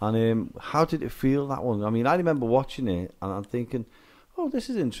 And how did it feel, that one? I mean, I remember watching it, and I'm thinking, oh, this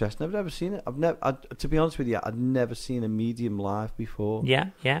is interesting. I've never seen it. To be honest with you, I'd never seen a medium live before.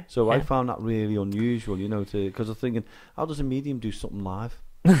 Yeah. So I found that really unusual, you know, because I'm thinking, how does a medium do something live?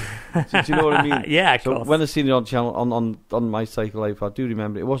 Do you know what I mean? Yeah, of course. So when I seen it on channel on My Psychic Life, I do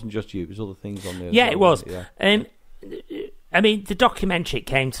remember it wasn't just you; it was other things on there. Yeah, as well, it was. Yeah. I mean, the documentary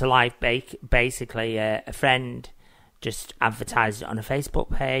came to life. Basically, a friend just advertised it on a Facebook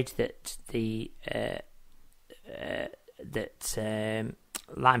page that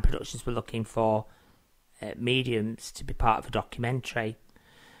Line Productions were looking for mediums to be part of a documentary.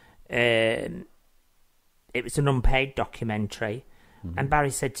 It was an unpaid documentary, and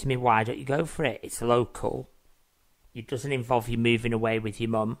Barry said to me, "Why don't you go for it? It's local. It doesn't involve you moving away with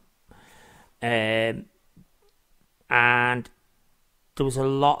your mum." And there was a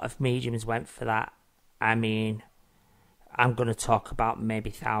lot of mediums went for that. I mean, I'm going to talk about maybe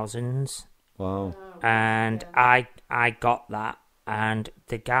thousands. Wow. And I got that, and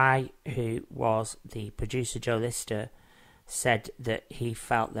the guy who was the producer, Joe Lister, said that he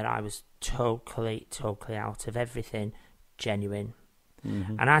felt that I was totally out of everything genuine.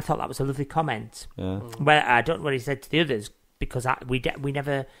 And I thought that was a lovely comment. Yeah. Well, I don't know what he said to the others, because we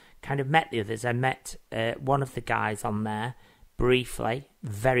never kind of met the others. I met one of the guys on there briefly,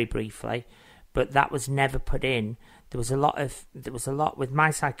 very briefly, but that was never put in. There was a lot with My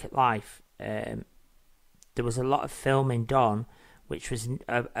Psychic Life. There was a lot of filming done, which was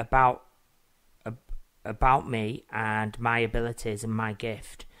about me and my abilities and my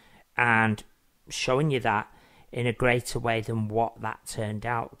gift, and showing you that in a greater way than what that turned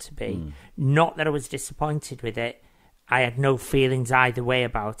out to be. Not that I was disappointed with it. I had no feelings either way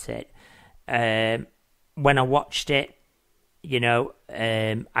about it. When I watched it, you know,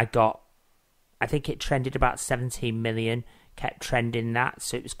 I think it trended about 17 million, kept trending that,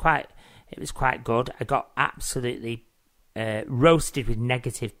 so it was quite good. I got absolutely roasted with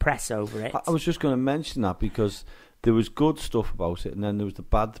negative press over it. I was just going to mention that, because there was good stuff about it, and then there was the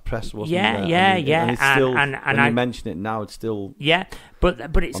bad press, wasn't there? Yeah. And it's still, when you mention it now, it's still... Yeah, but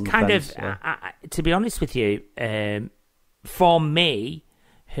it's kind fence, of... to be honest with you, for me,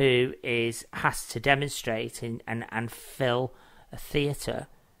 who has to demonstrate and fill a theatre,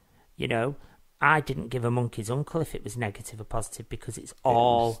 you know, I didn't give a monkey's uncle if it was negative or positive, because it's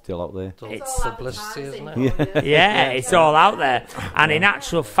all... still out there. It's publicity, isn't it? Yeah, it's all out there. And in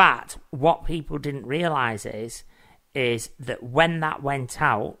actual fact, what people didn't realise is that when that went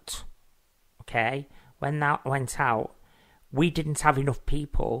out, we didn't have enough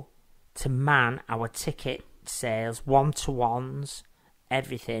people to man our ticket sales, one-to-ones,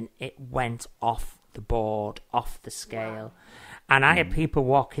 everything. It went off the board, off the scale. And I had people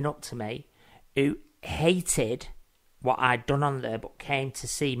walking up to me who hated what I'd done on there, but came to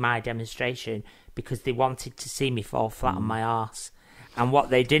see my demonstration because they wanted to see me fall flat on my arse. And what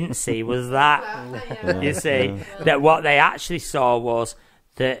they didn't see was that. You see, that what they actually saw was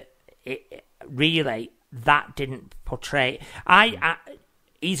that really that didn't portray.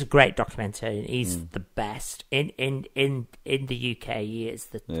 He's a great documentarian. He's the best in the UK. He is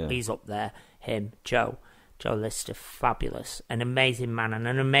he's up there. Him, Joe Lister, fabulous, an amazing man and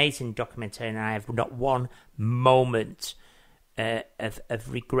an amazing documentarian. I have not one moment of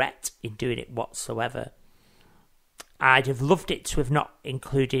regret in doing it whatsoever. I'd have loved it to have not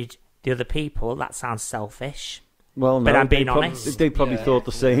included the other people. That sounds selfish. Well, no, but I'm being honest. They probably thought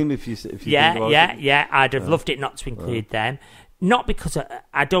the same. If you yeah. I'd have loved it not to include them, not because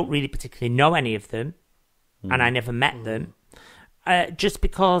I don't really particularly know any of them, and I never met them, just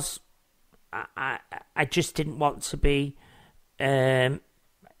because I just didn't want to be, put at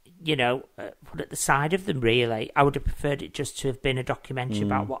the side of them. Really, I would have preferred it just to have been a documentary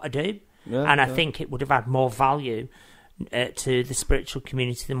about what I do, and I think it would have had more value to the spiritual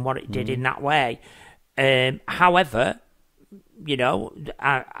community than what it did in that way. However,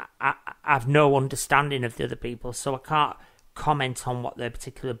 I've no understanding of the other people, so I can't comment on what their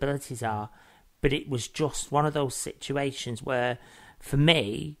particular abilities are. But it was just one of those situations where, for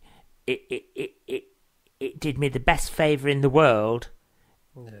me, it did me the best favour in the world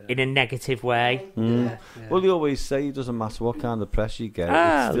in a negative way. Well, they always say it doesn't matter what kind of press you get,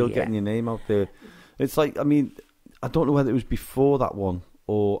 it's still getting your name out there. It's like, I mean, I don't know whether it was before that one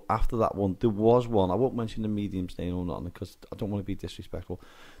or after that one. There was one. I won't mention the medium's name or not because I don't want to be disrespectful.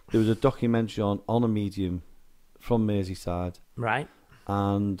 There was a documentary on a medium from Merseyside, right?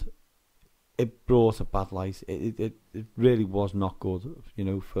 And it brought a bad light. It really was not good,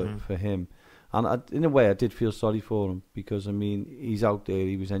 for him. And in a way, I did feel sorry for him because, I mean, he's out there,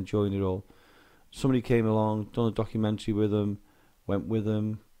 he was enjoying it all. Somebody came along, done a documentary with him, went with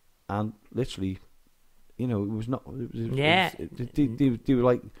him, and literally, it was not. They were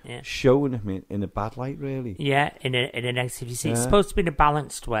like showing him in a bad light, really. Yeah, in a negative. You see, it's supposed to be in a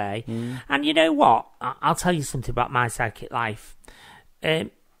balanced way. And you know what? I'll tell you something about my psychic life.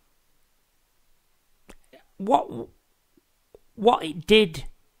 What it did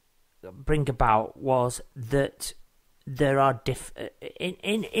bring about was that there are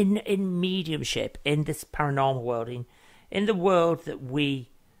in mediumship, in this paranormal world, in the world that we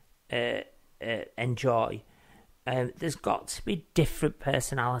enjoy, there's got to be different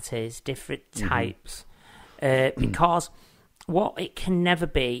personalities, different types, because what it can never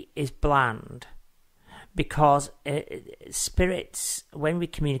be is bland. Because spirits, when we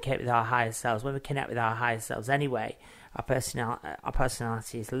communicate with our higher selves, when we connect with our higher selves anyway, our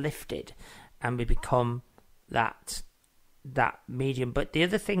personality is lifted and we become that medium. But the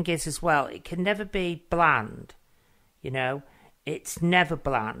other thing is as well, it can never be bland. It's never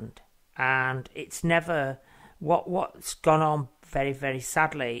bland. And it's never... What's gone on very, very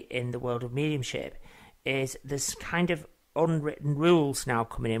sadly in the world of mediumship is this kind of unwritten rules now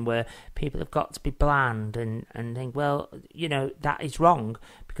coming in where people have got to be bland and think, well, that is wrong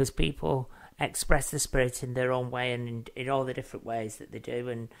because people express the spirit in their own way and in all the different ways that they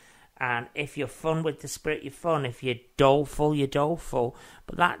do. And if you're fun with the spirit, you're fun. If you're doleful, you're doleful.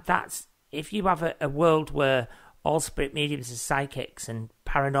 But that's if you have a world where all spirit mediums and psychics and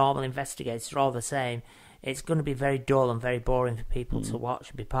paranormal investigators are all the same, it's going to be very dull and very boring for people to watch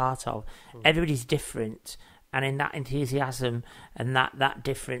and be part of. Everybody's different. And in that enthusiasm and that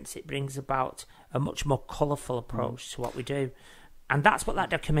difference, it brings about a much more colourful approach to what we do. And that's what that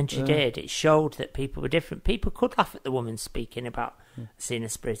documentary did. It showed that people were different. People could laugh at the woman speaking about seeing a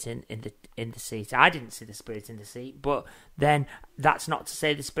spirit in the seat. I didn't see the spirit in the seat, but then that's not to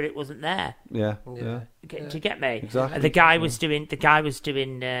say the spirit wasn't there. Yeah. Do you get me? Exactly. The guy was doing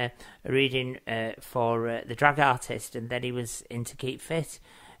a reading for the drag artist, and then he was in to keep fit.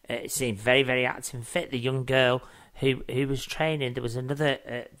 It seemed very, very active and fit. The young girl who was training. There was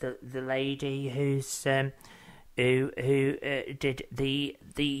another the lady who's who did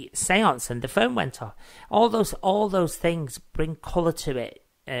the seance, and the phone went off. All those things bring colour to it.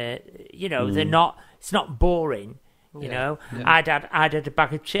 They're not. It's not boring. Yeah. I'd had a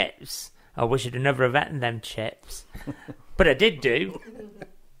bag of chips. I wish I'd never have eaten them chips, but I did do.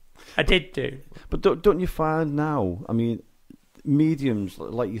 But don't you find now? I mean, mediums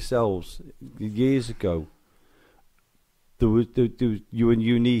like yourselves years ago, there was you were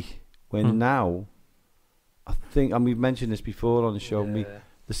unique. When now, I think, and we've mentioned this before on the show, there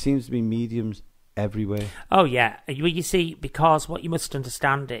seems to be mediums everywhere. Oh yeah, you see, because what you must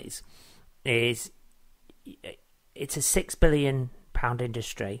understand is it's a £6 billion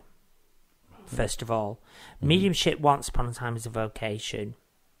industry. First of all, mediumship once upon a time was a vocation.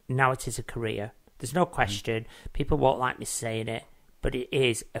 Now it is a career. There's no question. People won't like me saying it, but it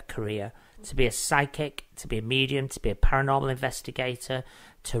is a career. To be a psychic, to be a medium, to be a paranormal investigator,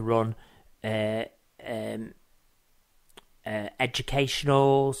 to run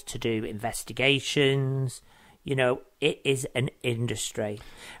educationals, to do investigations. You know, it is an industry.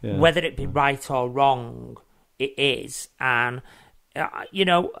 Yeah. Whether it be right or wrong, it is. And, you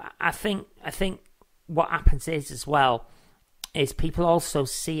know, I think what happens is as well, is people also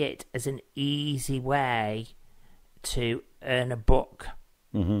see it as an easy way to earn a buck.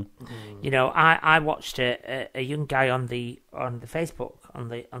 Mm-hmm. You know, I watched a young guy on the Facebook on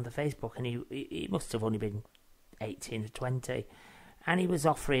the Facebook, and he must have only been 18 or 20, and he was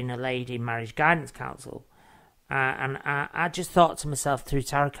offering a lady marriage guidance counsel, and I just thought to myself through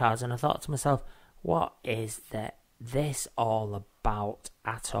tarot cards, and I thought to myself, what is this all about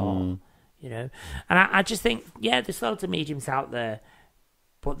at all? You know, and I just think, yeah, there's loads of mediums out there,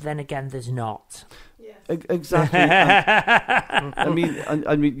 but then again, there's not. Yeah. Exactly. I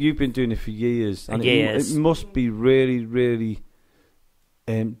mean, you've been doing it for years, and years. It must be really, really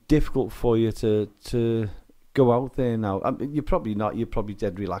difficult for you to go out there now. I mean, you're probably not. You're probably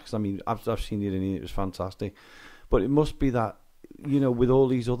dead relaxed. I mean, I've seen you in here. It was fantastic, but it must be that, you know, with all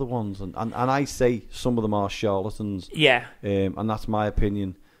these other ones, and I say some of them are charlatans. Yeah. And that's my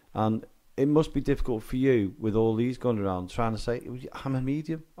opinion. And it must be difficult for you with all these going around trying to say, I'm a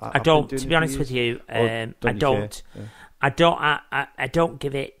medium. I don't, to be honest with you, I don't. Yeah. I don't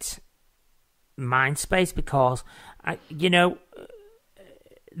give it mind space because, you know,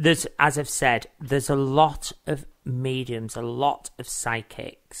 there's, as I've said, there's a lot of mediums, a lot of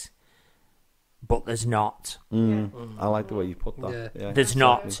psychics, but there's not. I like the way you put that. Yeah. There's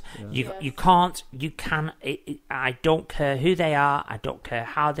not. Yeah. You can't. I don't care who they are. I don't care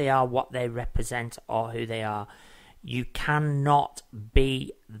how they are, what they represent, or who they are. You cannot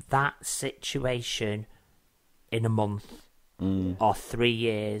be that situation in a month or 3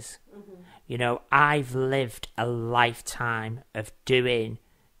 years. Mm-hmm. You know, I've lived a lifetime of doing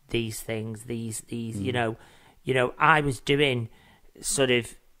these things. These. You know, I was doing sort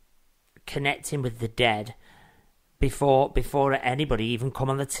of connecting with the dead before anybody even come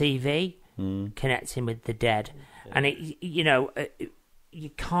on the TV. Connecting with the dead, and it, you know,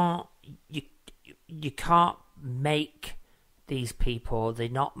 you can't make these people. They're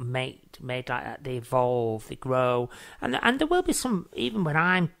not made like that. They evolve, they grow, and there will be some. Even when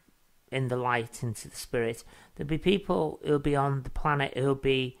I'm in the light, into the spirit, there'll be people who'll be on the planet who'll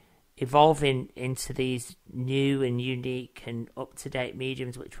be evolving into these new and unique and up-to-date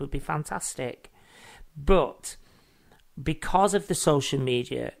mediums, which would be fantastic. But because of the social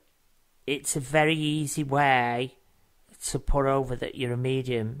media, it's a very easy way to put over that you're a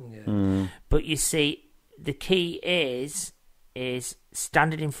medium. Yeah. But you see, the key is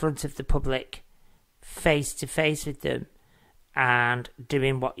standing in front of the public, face to face with them, and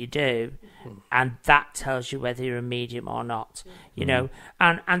doing what you do, and that tells you whether you're a medium or not. You know,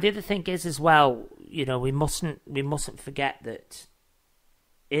 and the other thing is as well, you know, we mustn't forget that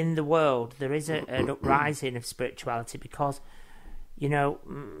in the world there is an uprising of spirituality, because, you know,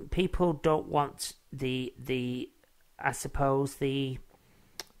 people don't want the I suppose the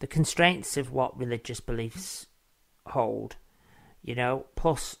constraints of what religious beliefs hold. You know,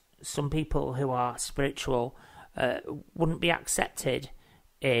 plus some people who are spiritual wouldn't be accepted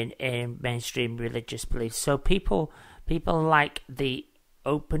in mainstream religious beliefs. So people like the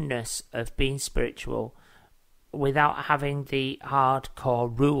openness of being spiritual without having the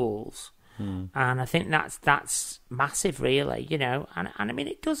hardcore rules. And I think that's massive, really, you know. And I mean,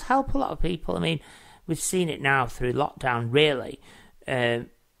 it does help a lot of people. I mean, we've seen it now through lockdown, really,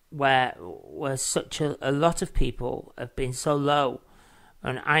 where such a lot of people have been so low.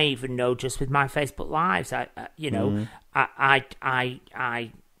 And I even know just with my Facebook Lives, I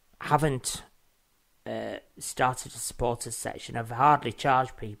haven't started a supporters section. I've hardly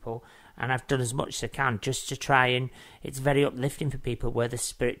charged people, and I've done as much as I can just to try, and it's very uplifting for people. Where the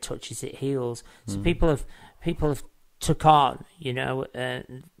spirit touches, it heals. So people have took on, you know,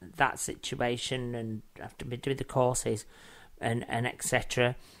 that situation, and after been doing the courses and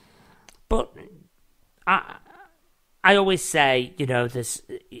etc. But I always say, you know,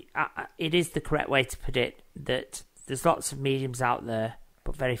 it is the correct way to put it, that there's lots of mediums out there,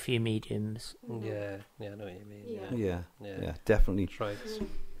 but very few mediums. Yeah, I know what you mean. Yeah, definitely. That's right.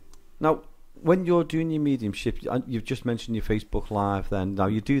 Now, when you're doing your mediumship, you've just mentioned your Facebook Live then. Now,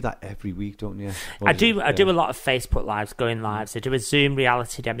 you do that every week, don't you? I do a lot of Facebook Lives, going lives. I do a Zoom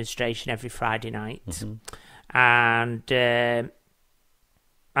reality demonstration every Friday night. And I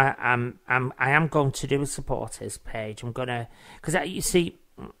am going to do a supporters page. I'm gonna, because you see,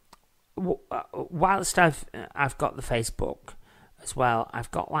 whilst I've got the Facebook, as well.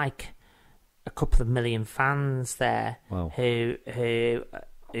 I've got like a couple of million fans there. Wow. who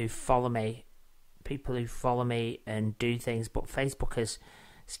follow me, people who follow me and do things, but Facebook has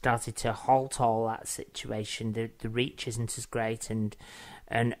started to halt all that situation. The reach isn't as great and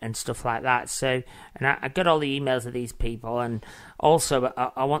stuff like that. So, and I got all the emails of these people, and also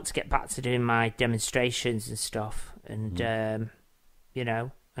I want to get back to doing my demonstrations and stuff, and you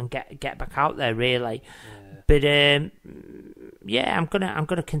know, and get back out there really. But yeah, I'm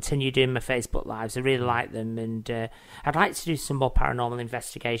gonna continue doing my Facebook lives. I really like them, and I'd like to do some more paranormal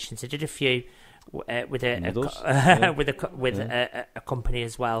investigations. I did a few with a company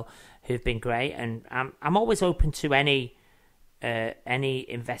as well, who've been great, and I'm always open to any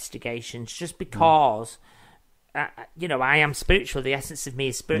investigations, just because you know, I am spiritual. The essence of me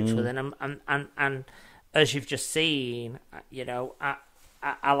is spiritual, and I'm as you've just seen, you know,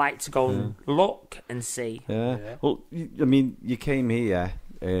 I like to go and look and see. Yeah. Well, I mean, you came here.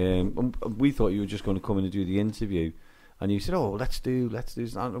 We thought you were just going to come in and do the interview, and you said, "Oh, let's do that."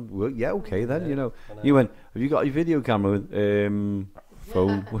 Well, yeah, okay then. You know, you went, "Have you got your video camera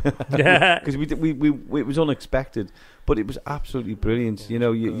phone?" Because it was unexpected, but it was absolutely brilliant. You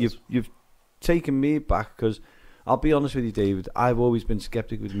know, you've taken me back, because I'll be honest with you, David. I've always been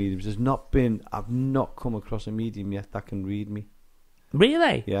skeptic with mediums. I've not come across a medium yet that can read me.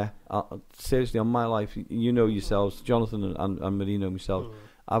 Really? Yeah. Seriously, on my life, you know yourselves, Jonathan and Marino, myself.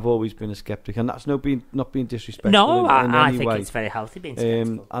 I've always been a skeptic, and that's not being disrespectful. No, in I any think way. it's very healthy being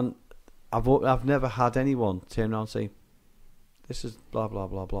skeptical. And I've never had anyone turn around and say, "This is blah blah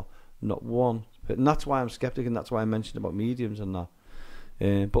blah blah." Not one. And that's why I'm skeptic, and that's why I mentioned about mediums and that.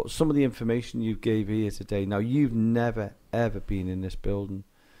 But some of the information you gave here today, now you've never ever been in this building,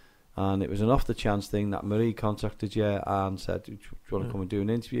 and it was an off the chance thing that Marie contacted you and said, "Do you want to come and do an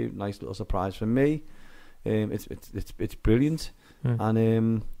interview?" Nice little surprise for me. It's brilliant,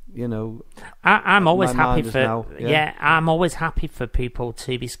 and you know, I'm always happy for now, I'm always happy for people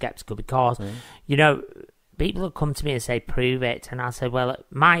to be skeptical, because you know, people will come to me and say, "Prove it," and I say, "Well, at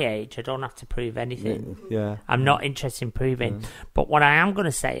my age, I don't have to prove anything. I'm not interested in proving." But what I am going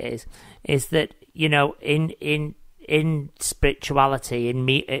to say is that, you know, in spirituality, in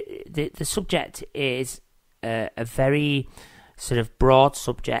me, the subject is a very sort of broad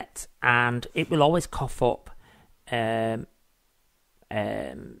subject, and it will always cough up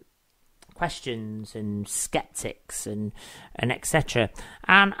questions and skeptics and etc.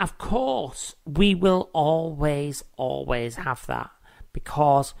 And of course, we will always have that,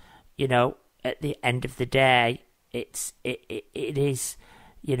 because, you know, at the end of the day, it is.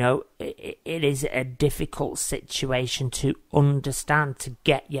 You know, it is a difficult situation to understand, to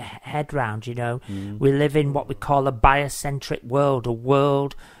get your head round, you know. We live in what we call a biocentric world, a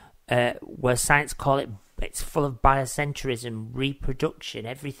world where science call it's full of biocentrism, reproduction.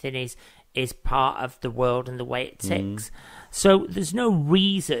 Everything is part of the world and the way it ticks. So there's no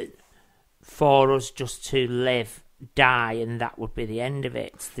reason for us just to live, die, and that would be the end of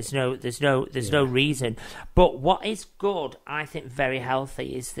it. There's no reason. But what is good, I think very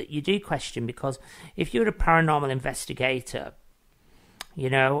healthy, is that you do question, because if you're a paranormal investigator,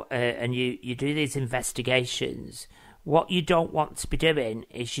 you know, and you do these investigations, what you don't want to be doing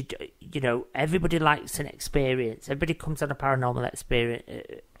is, you know, everybody likes an experience. Everybody comes on a paranormal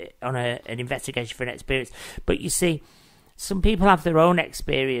experience, on an investigation for an experience. But you see, some people have their own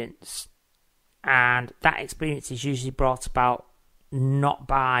experience, and that experience is usually brought about not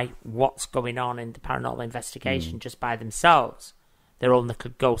by what's going on in the paranormal investigation, just by themselves, their own little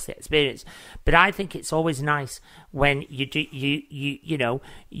ghostly experience. But I think it's always nice when you do you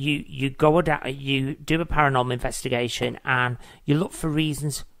go down, you do a paranormal investigation, and you look for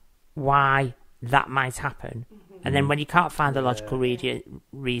reasons why that might happen, and then when you can't find the logical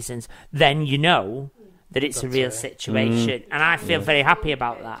reasons, then you know that it's a real situation, and I feel very happy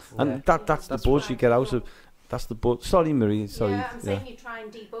about that. And that's the buzz you get out of. That's the buzz. Sorry, Marie. Sorry. Yeah, I'm saying you try and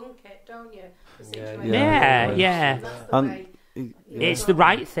debunk it, don't you? The situation. Yeah. That's the way. It's the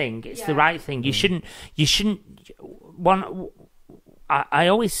right thing. It's the right thing. You shouldn't. I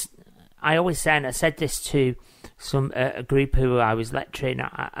always say, and I said this to a group who I was lecturing.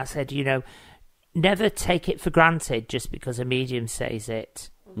 I said, you know, never take it for granted just because a medium says it.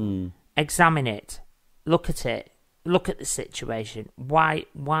 Examine it. Look at it. Look at the situation. Why?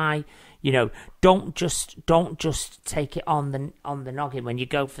 You know, don't just take it on the noggin when you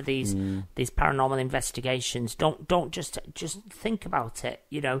go for these paranormal investigations. Don't just think about it.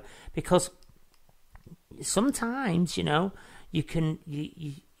 You know, because sometimes, you know, you can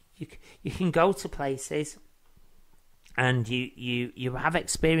go to places and you have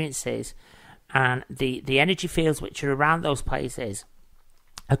experiences, and the energy fields which are around those places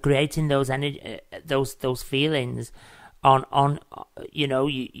are creating those those feelings on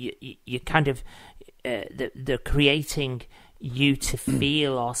you kind of they're creating you to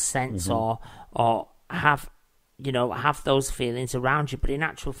feel or sense or have those feelings around you, but in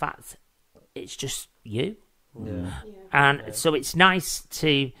actual fact it's just you. So it's nice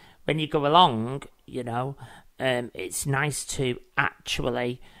to, when you go along, it's nice to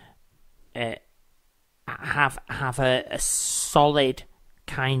actually have a solid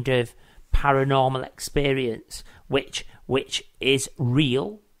kind of paranormal experience which is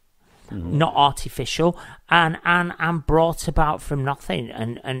real, not artificial, and brought about from nothing,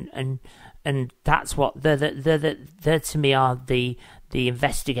 and that's what they're to me are the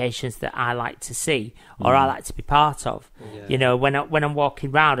investigations that I like to see, or I like to be part of. When I'm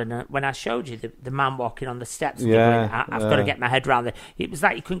walking round, and when I showed you the man walking on the steps, I've got to get my head round it. It was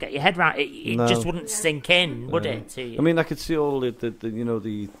like you couldn't get your head round it. It just wouldn't sink in, would it? To you? I mean, I could see all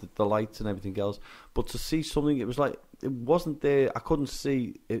the lights and everything else, but to see something, it was like it wasn't there. I couldn't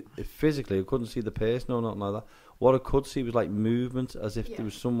see it physically. I couldn't see the person or nothing like that. What I could see was like movement, as if there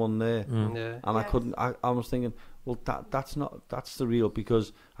was someone there, and I couldn't. I was thinking, well, that's the real,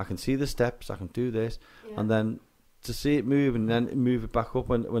 because I can see the steps, I can do this, and then to see it move and then move it back up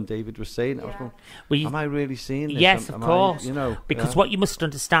when David was saying it, I was going, am I really seeing this? Yes, of course. Because what you must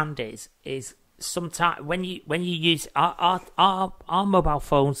understand is sometimes when you use our mobile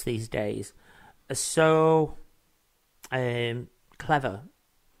phones these days are so clever.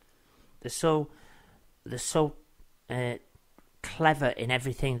 They're so clever in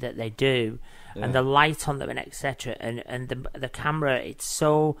everything that they do, and the light on them and etc. And the camera, it's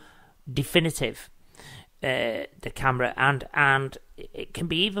so definitive. The camera and it can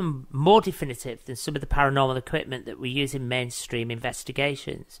be even more definitive than some of the paranormal equipment that we use in mainstream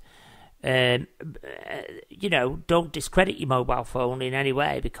investigations. Don't discredit your mobile phone in any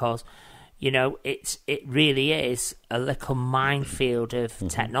way, because it really is a little minefield of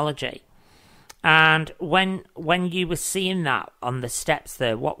technology. And when you were seeing that on the steps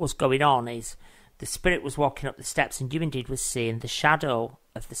there, what was going on is the spirit was walking up the steps, and you indeed was seeing the shadow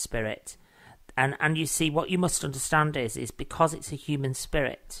of the spirit. And you see, what you must understand is because it's a human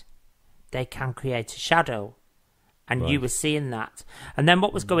spirit, they can create a shadow. And you were seeing that. And then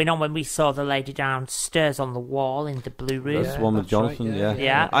what was going on when we saw the lady downstairs on the wall in the blue room? That's the one with Jonathan,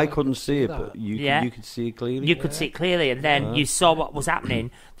 yeah. I couldn't see it, but you could see it clearly. You could see it clearly, and then you saw what was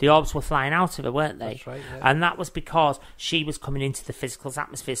happening. The orbs were flying out of her, weren't they? That's right, yeah. And that was because she was coming into the physical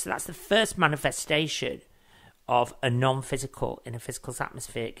atmosphere. So that's the first manifestation of a non-physical in a physical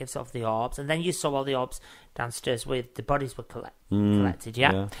atmosphere. It gives off the orbs, and then you saw all the orbs downstairs with the bodies were collected,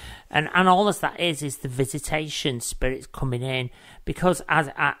 and all as that is the visitation spirits coming in, because as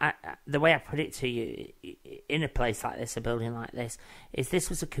the way I put it to you, in a place like this, a building like this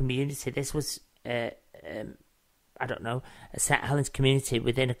was a community. This was a St. Helens community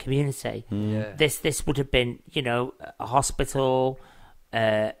within a community. This would have been a hospital.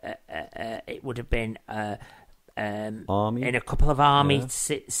 It would have been Army. In a couple of army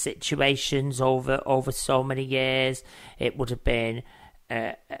situations over so many years. It would have been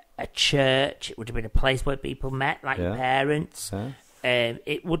a church. It would have been a place where people met, like parents.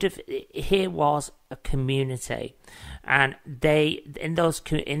 It would have. Here was a community, and they in those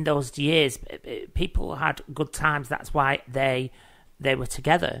years, people had good times. That's why they were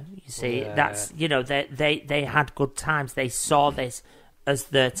together. You see, that's they had good times. They saw this as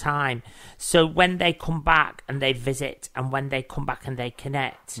their time. So when they come back and they visit, and when they come back and they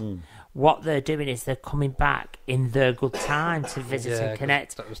connect, what they're doing is they're coming back in their good time to visit and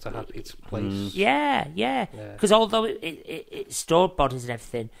connect. That was the happy place. Because although it stored bodies and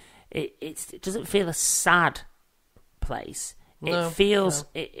everything, it doesn't feel a sad place. It feels,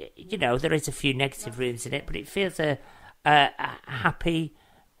 there is a few negative rooms in it, but it feels a happy,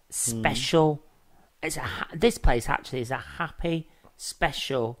 special. This place actually is a happy,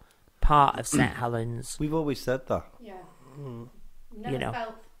 special part of St. Helens. We've always said that. Yeah. Never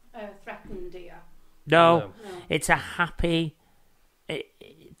felt threatened, do you? No. It's a happy.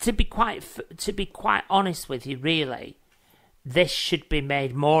 To be quite honest with you, really, this should be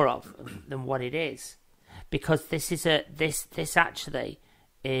made more of than what it is, because this is this actually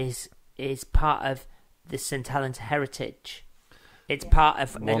is part of the St. Helens heritage. It's part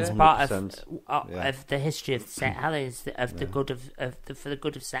of the history of St. Helens, of the good for the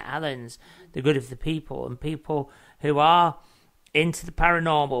good of St. Helens, the good of the people, and people who are into the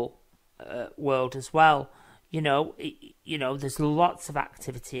paranormal world as well. there's lots of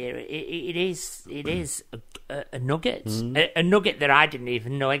activity here. It is a nugget, a nugget that I didn't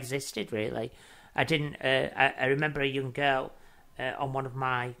even know existed. Really, I didn't. I remember a young girl on one of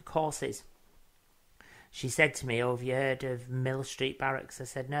my courses. She said to me, "Oh, have you heard of Mill Street Barracks?" I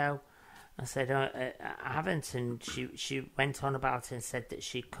said, "No." I said, I haven't. And she went on about it and said that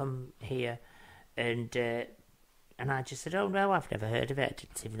she'd come here, and I just said, "Oh no, I've never heard of it. I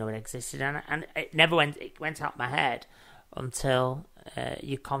didn't even know it existed." And it never went out my head until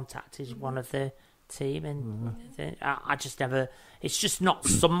you contacted one of the team, and I just never. It's just not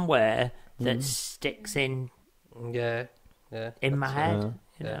somewhere that sticks in. Yeah. In my head,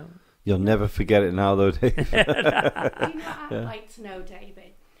 you know. You'll never forget it now, though, Dave. You know what I'd like to know,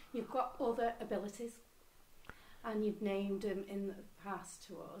 David? You've got other abilities, and you've named them in the past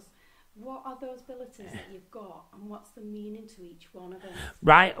to us. What are those abilities that you've got, and what's the meaning to each one of them?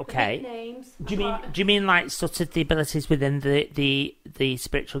 Right. Okay. The names. Do you mean like sort of the abilities within the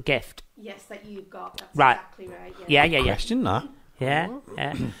spiritual gift? Yes, that you've got. That's right. Exactly right. Yeah. Question that. Yeah.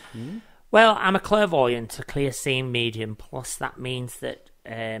 Well, I'm a clairvoyant, a clear-seeing medium. Plus, that means that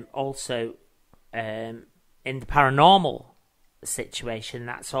also in the paranormal situation,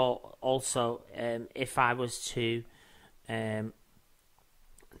 that's also if I was to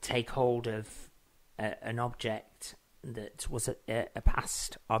take hold of an object that was a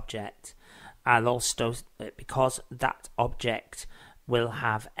past object, I'll also, because that object will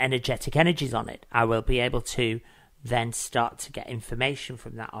have energetic energies on it, I will be able to then start to get information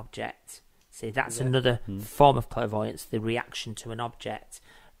from that object. See, that's another form of clairvoyance, the reaction to an object,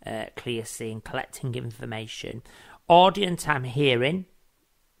 clear seeing, collecting information. Audient, I'm hearing.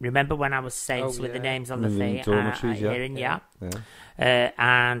 Remember when I was saying with the names on the thing? Hearing,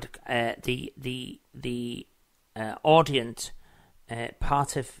 and the audient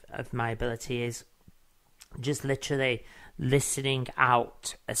part of my ability is just literally listening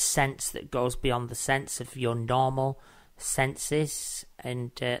out a sense that goes beyond the sense of your normal senses,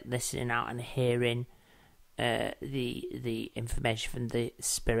 and listening out and hearing the information from the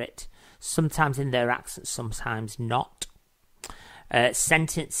spirit, sometimes in their accent, sometimes not.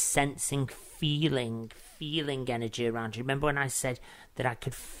 Sensing, feeling energy around you. Remember when I said that I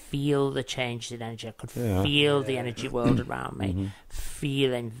could feel the change in energy? I could feel the energy world around me.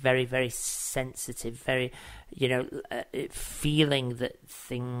 Feeling very, very sensitive, very, feeling that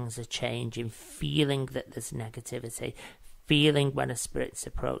things are changing, feeling that there's negativity, feeling when a spirit's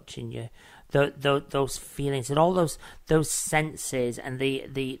approaching you. Those feelings and all those senses, and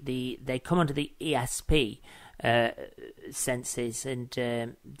they come under the ESP senses, and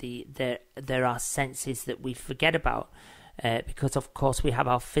there are senses that we forget about because of course we have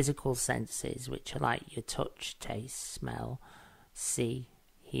our physical senses, which are like your touch, taste, smell, see,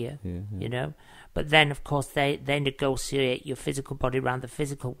 hear, but then of course they negotiate your physical body around the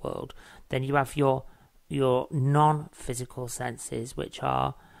physical world. Then you have your non-physical senses, which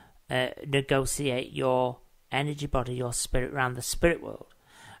are negotiate your energy body, your spirit, around the spirit world.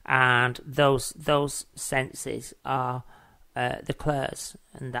 And those senses are the clairs,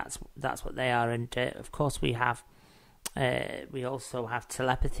 and that's what they are. And of course we also have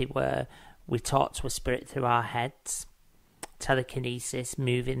telepathy, where we talk to a spirit through our heads, telekinesis,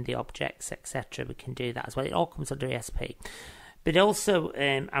 moving the objects, etc. We can do that as well. It all comes under ESP. But also,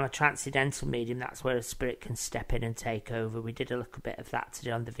 I'm a transcendental medium. That's where a spirit can step in and take over. We did a little bit of that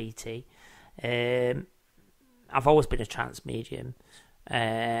today on the VT. I've always been a trance medium.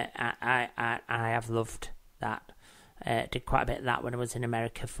 I have loved that. Did quite a bit of that when I was in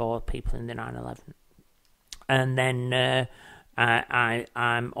America for people in the 9/11. And then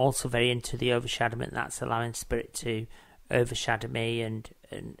I'm also very into the overshadowment. That's allowing spirit to overshadow me and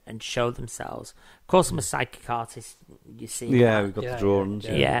show themselves. Of course, I'm a psychic artist. You see, we've got the drawings.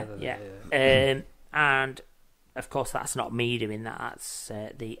 And of course, that's not me doing that. That's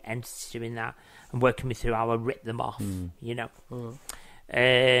the entity doing that and working me through how I rip them off.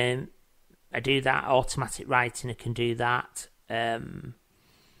 I do that. Automatic writing, I can do that.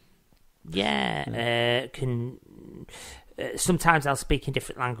 Sometimes I'll speak in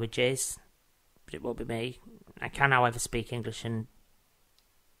different languages, but it won't be me. I can, however, speak English and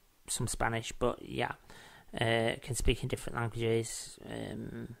some Spanish, but can speak in different languages.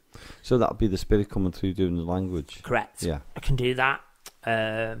 So that'll be the spirit coming through doing the language? Correct. Yeah. I can do that.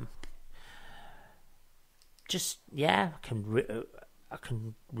 I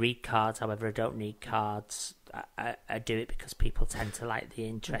can read cards, however, I don't need cards. I do it because people tend to like the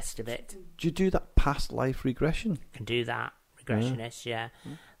interest of it. Do you do that past life regression? I can do that. Regressionist,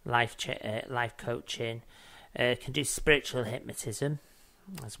 life coaching. Can do spiritual hypnotism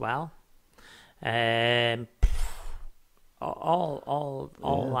as well.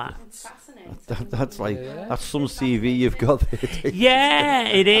 all that. Fascinating. That's that's some CV you've got there. Yeah,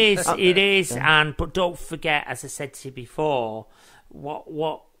 it is. And but don't forget, as I said to you before,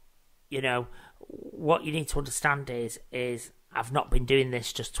 what you know, what you need to understand is I've not been doing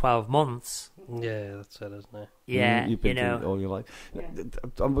this just 12 months. Yeah, that's it, isn't it? Yeah, you've been doing it all your life. Yeah.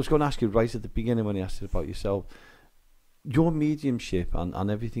 I was going to ask you right at the beginning when you asked about yourself. Your mediumship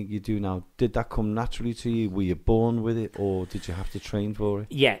and everything you do now, did that come naturally to you? Were you born with it, or did you have to train for it?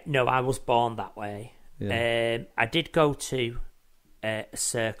 Yeah, no, I was born that way. Yeah. I did go to a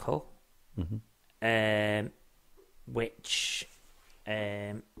circle, which,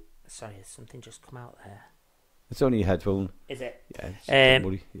 sorry, has something just come out there? It's only a headphone. Is it? Yeah. Don't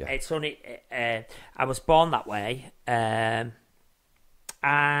worry. Yeah. It's only. I was born that way, and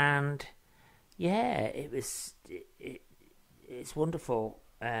yeah, it was. It's wonderful.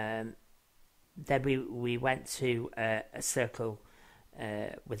 Then we went to a circle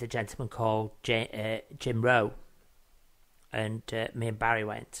with a gentleman called Jim Rowe, and me and Barry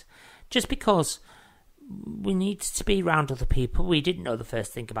went just because we needed to be around other people. We didn't know the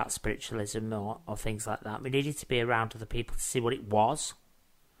first thing about spiritualism or things like that. We needed to be around other people to see what it was,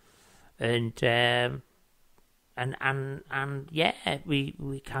 and yeah,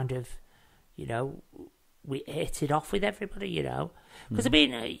 we kind of, you know, we hit it off with everybody, you know, because I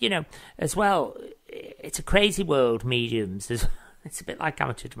mean, you know, as well, it's a crazy world. Mediums, it's a bit like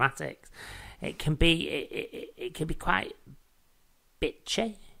amateur dramatics. It can be it can be quite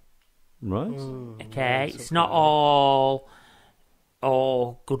bitchy. Right. Okay, it's not all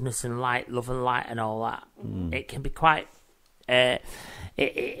goodness and light, love and light, and all that. It can be quite.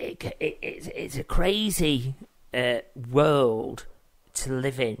 It's a crazy world to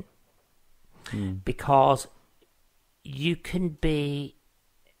live in, because you can be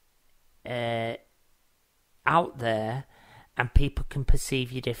out there and people can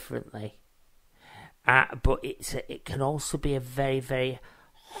perceive you differently, but it can also be a very, very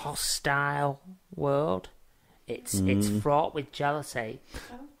hostile world. It's fraught with jealousy.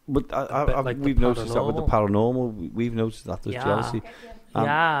 But we've noticed that with the paranormal. We've noticed that there's jealousy.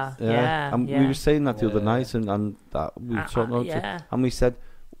 Yeah. And we were saying that the other night, and that we were talking about it, and we said,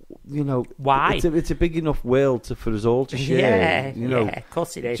 you know, why? It's a big enough world for us all to share. You know, of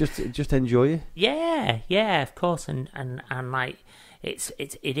course it is. Just enjoy it. Yeah, of course, and like it's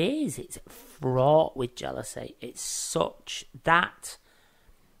fraught with jealousy. It's such that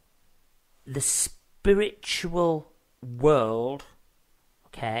the spiritual world,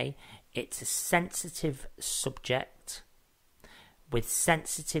 okay, it's a sensitive subject with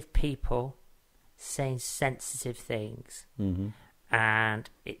sensitive people saying sensitive things. And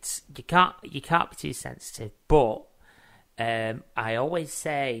it's you can't be too sensitive. But I always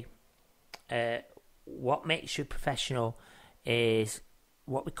say, what makes you professional is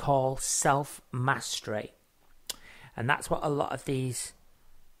what we call self-mastery, and that's what a lot of these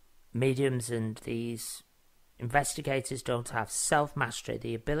mediums and these investigators don't have. Self-mastery,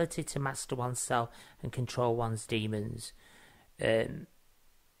 the ability to master oneself and control one's demons, and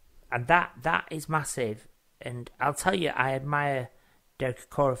that is massive. And I'll tell you, I admire Derek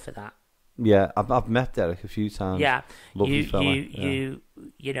Cora for that. Yeah, I've met Derek a few times. Yeah, lovely fella. You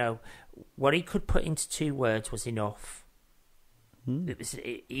know, what he could put into 2 words was enough.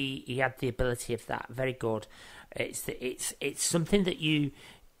 He had the ability of that. Very good. It's something that you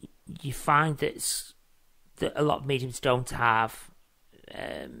find that a lot of mediums don't have,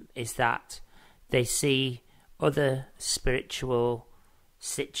 is that they see other spiritual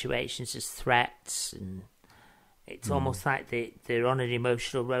situations as threats, and it's almost like they're on an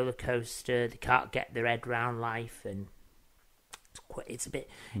emotional roller coaster. They can't get their head around life, and it's a bit.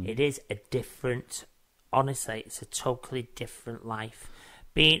 It is a different. Honestly, it's a totally different life.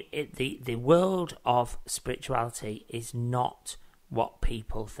 Being the world of spirituality is not what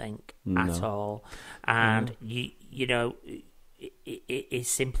people think at all, and you know, it is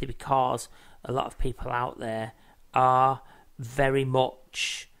simply because a lot of people out there are very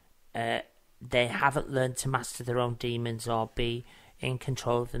much. They haven't learned to master their own demons or be in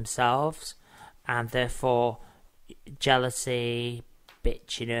control of themselves, and therefore jealousy,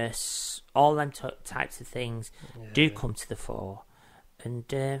 bitchiness, all them types of things do come to the fore, and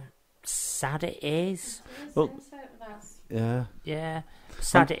sad it is. Well, yeah,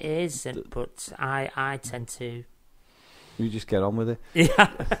 sad it is, but I tend to. You just get on with it. Yeah.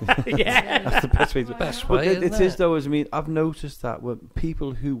 That's the best way. It is though. As I mean, I've noticed that when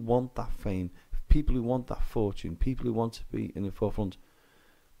people who want that fame, people who want that fortune, people who want to be in the forefront,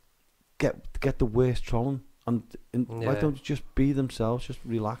 get the worst trolling. And why don't you just be themselves, just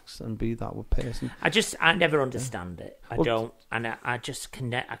relax and be that person? I never understand it. I don't, and I just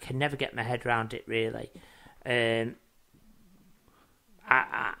can never get my head around it really.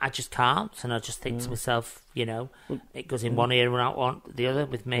 I just can't, and I just think to myself, it goes in one ear and out the other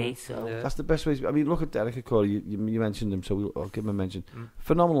with me. So that's the best way. I mean, look at Derek Corey. You mentioned him, so I'll give him a mention.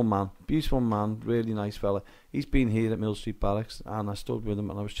 Phenomenal man, beautiful man, really nice fella. He's been here at Mill Street Barracks, and I stood with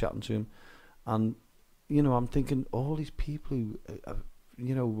him and I was chatting to him, and I'm thinking all these people who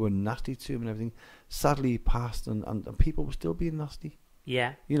were nasty to him and everything. Sadly, he passed, and people were still being nasty.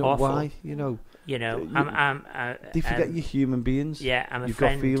 Yeah, awful. Why? They forget you're human beings. Yeah, You've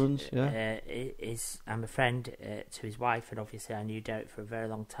got feelings. Yeah, I'm a friend to his wife, and obviously I knew Derek for a very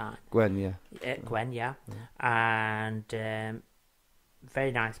long time. Gwen, yeah. And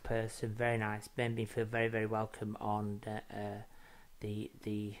very nice person, very nice. Made me feel very, very welcome on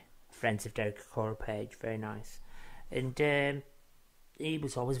the Friends of Derek Cora page. Very nice, and he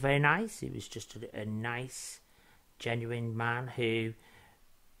was always very nice. He was just a nice, genuine man who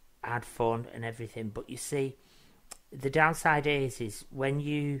had fun and everything. But you see, the downside is when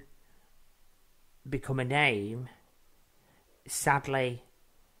you become a name, sadly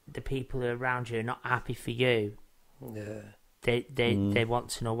the people who are around you are not happy for you. They want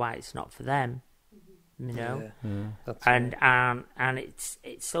to know why it's not for them, and it's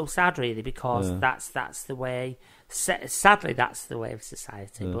so sad really, because that's the way, sadly that's the way of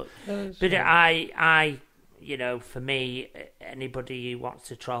society. But I for me, anybody who wants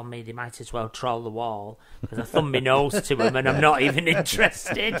to troll me, they might as well troll the wall, because I thumb my nose to them and I'm not even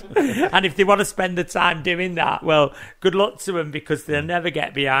interested. And if they want to spend the time doing that, well, good luck to them, because they'll never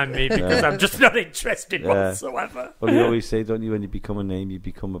get behind me, because I'm just not interested whatsoever. Well, you always say, don't you, when you become a name, you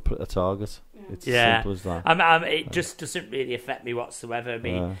become a target. It's as simple as that. It just doesn't really affect me whatsoever. I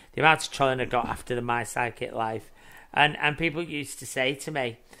mean, the amount of trolling I got after My Psychic Life, and people used to say to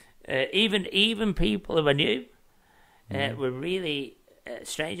me, even people who I knew were really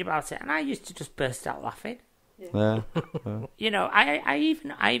strange about it, and I used to just burst out laughing. Yeah. I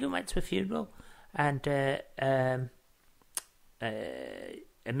even went to a funeral, and a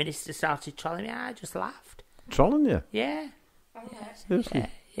minister started trolling me. I just laughed. Trolling you? Yeah. Seriously?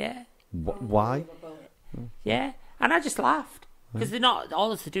 Yeah. Why? Yeah, and I just laughed, because they're not. All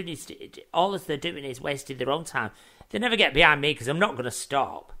they're doing is wasting their own time. They never get behind me, because I'm not going to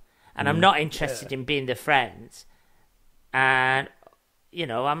stop. And I'm not interested in being their friends, and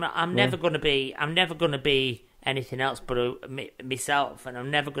I'm never going to be. I'm never going to be anything else but myself, and I'm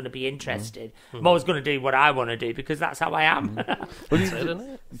never going to be interested. I'm always going to do what I want to do, because that's how I am.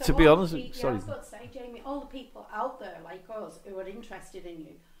 To be honest, sorry. I was about to say, Jamie, all the people out there like us who are interested in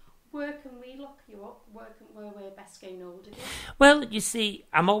you, where can we look you up? Where we're best getting hold of you? Well, you see,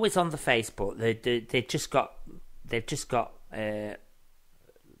 I'm always on the Facebook. They've just got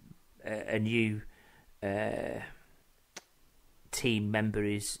a new team member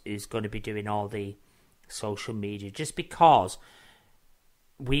is going to be doing all the social media, just because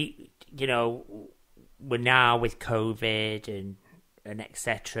we're now with COVID and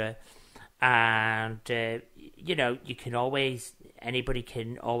etc. And you can always, anybody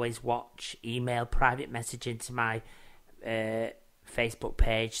can always watch, email, private message into my Facebook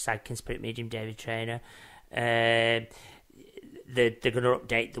page, Psychic and Spirit Medium David Traynor. They're going to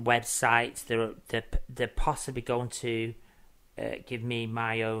update the website. They're possibly going to give me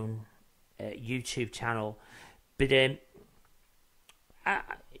my own YouTube channel, but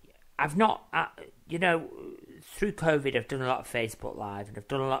I've not. Through COVID, I've done a lot of Facebook Live, and I've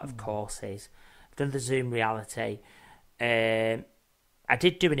done a lot of courses. I've done the Zoom reality. I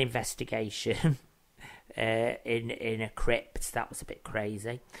did do an investigation in a crypt. That was a bit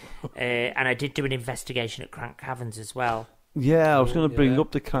crazy, and I did do an investigation at Crank Caverns as well. Yeah, I was going to bring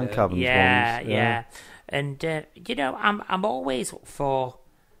up the Crank Caverns ones. Yeah. And I'm always up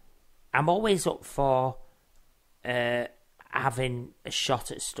for having a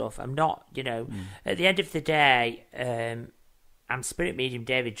shot at stuff. I'm not, at the end of the day, I'm Spirit Medium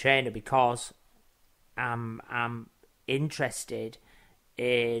David Traynor because I'm interested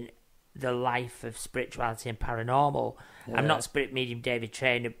in the life of spirituality and paranormal. Yeah. I'm not Spirit Medium David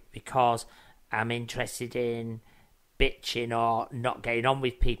Traynor because I'm interested in bitching or not getting on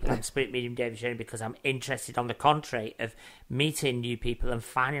with people. I'm Spirit Medium David Traynor because I'm interested, on the contrary, of meeting new people and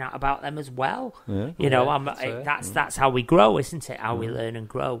finding out about them as well. Yeah. That's how we grow, isn't it? How we learn and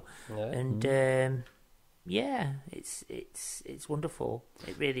grow. Yeah. And it's wonderful.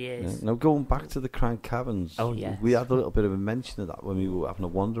 It really is. Yeah. Now going back to the Crank Caverns, we had a little bit of a mention of that when we were having a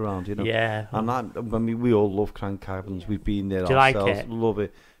wander around, Yeah. And we all love Crank Caverns. We've been there Do ourselves. You like it? Love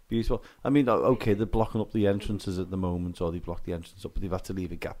it. beautiful. I mean, okay, they're blocking up the entrances at the moment, or they block the entrance up, but they've had to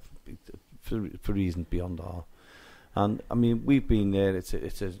leave a gap for reasons beyond our. And I mean, we've been there. It's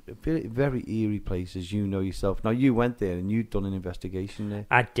a very, very eerie place, as you know yourself. Now, you went there and you'd done an investigation there.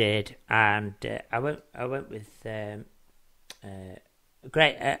 I did, and I went with a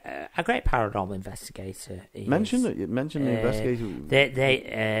great paranormal investigator. Mention the investigator.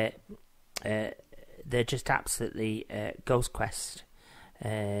 They're just absolutely Ghost Quest.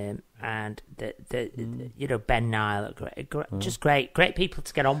 And Ben Nile, just great people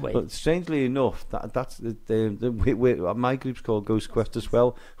to get on with. But strangely enough, that's my group's called Ghost Quest as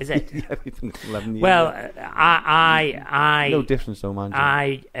well. Is it? Yeah, we've been 11 years. Well, I no difference, though, man.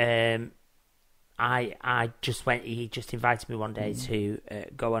 I just went. He just invited me one day to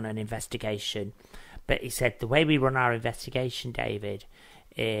go on an investigation, but he said the way we run our investigation, David,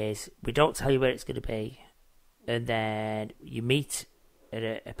 is we don't tell you where it's going to be, and then you meet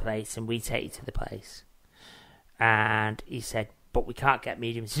at a place and we take you to the place. And he said, but we can't get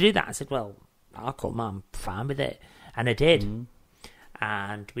mediums to do that. I said, well, I'll come, I'm fine with it. And I did.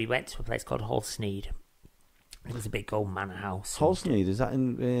 And we went to a place called Holsneed. It was a big old manor house. Holsneed, is that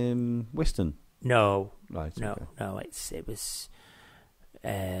in Whiston? No. Right. No, okay. no, it was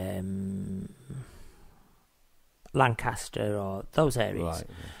Lancaster or those areas. Right.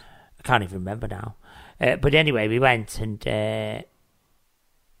 I can't even remember now. But anyway, we went and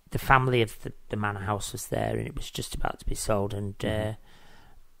the family of the manor house was there, and it was just about to be sold. And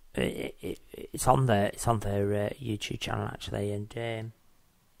it's on their YouTube channel actually. And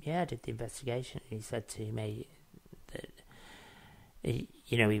I did the investigation. He said to me that he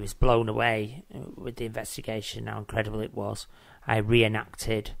was blown away with the investigation. How incredible it was. I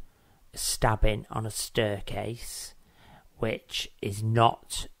reenacted a stabbing on a staircase, which is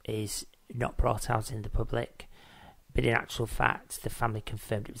not brought out in the public. But in actual fact, the family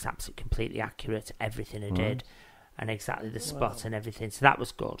confirmed it was absolutely completely accurate, everything I did, and exactly the spot and everything. So that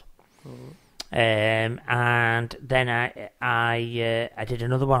was good. And then I did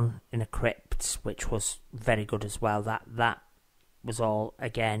another one in a crypt, which was very good as well. That was all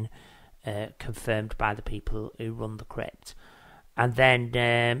again confirmed by the people who run the crypt. And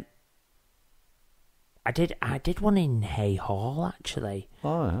then I did one in Hay Hall actually.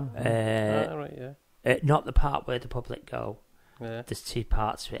 Oh yeah. Right, yeah. Not the part where the public go. Yeah. There's two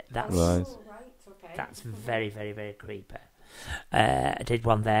parts to it. That's right. Okay. That's very, very, very creepy. I did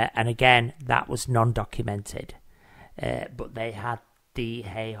one there, and again, that was non-documented. But they had the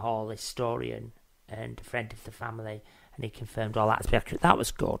Hay Hall historian and a friend of the family, and he confirmed all that to be accurate. That was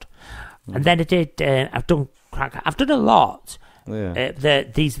good. And then I did. I've done a lot. Yeah.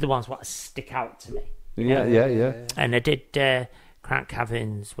 These are the ones that stick out to me. Yeah. And I did Crank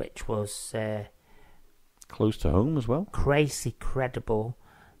Caverns, which was Close to home as well. crazy credible,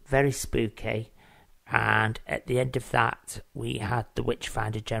 very spooky. And at the end of that, we had the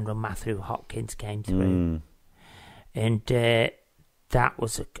Witchfinder General Matthew Hopkins came through, and that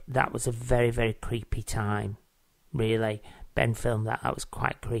was a very, very creepy time. Really, Ben filmed that. That was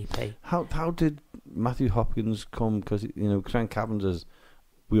quite creepy. How did Matthew Hopkins come? Because Crank Caverns is,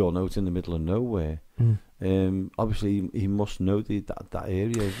 we all know, it's in the middle of nowhere. Obviously, he must know that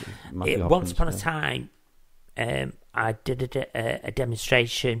area. Once upon a time, I did a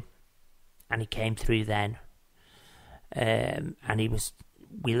demonstration, and he came through then. And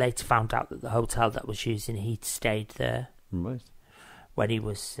we later found out that the hotel that was using, he'd stayed there. Right. When he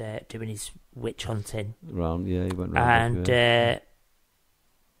was doing his witch hunting. He went round. And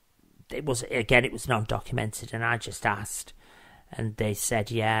it was non-documented, and I just asked, and they said,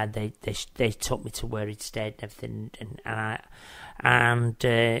 they took me to where he'd stayed and everything, and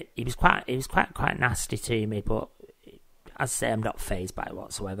he was quite nasty to me, but as I say, I'm not fazed by it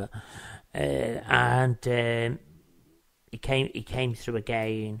whatsoever. And he came through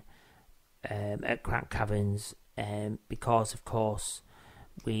again at Crank Caverns, because of course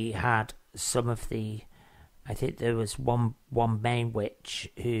we had some of the. I think there was one main witch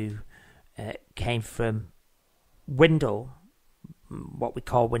who came from Windle. What we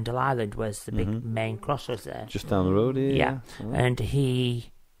call Windle Island was the big main crossroads there. Just down the road here. Yeah. And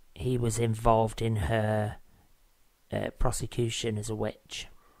he was involved in her prosecution as a witch.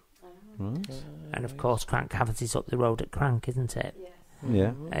 Right. And of course, Crank Caverns is up the road at Crank, isn't it? Yes.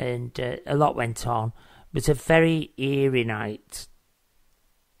 Yeah. And a lot went on. It was a very eerie night,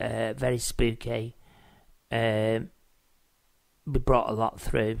 very spooky. We brought a lot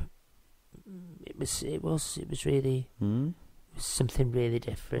through. It was really something really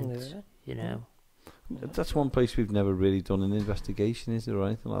different, That's one place we've never really done an investigation, is there, or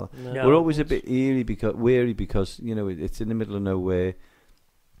anything like that? No. We're always a bit wary because it's in the middle of nowhere,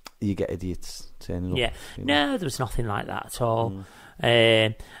 you get idiots turning up. Yeah, You know? no, there was nothing like that at all.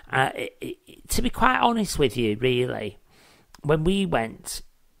 To be quite honest with you, really, when we went,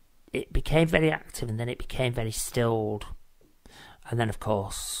 it became very active and then it became very stilled. And then, of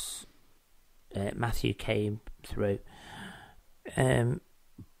course, Matthew came through.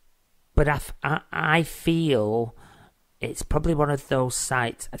 But I feel it's probably one of those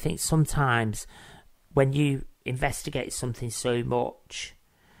sites. I think sometimes when you investigate something so much,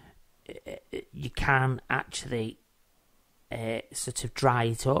 you can actually sort of dry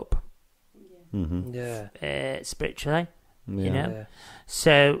it up. Spiritually, you know. Yeah.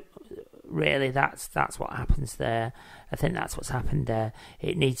 So really, that's what happens there. I think that's what's happened there.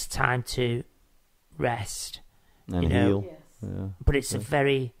 It needs time to rest And you know. heal. Yes. Yeah. But it's a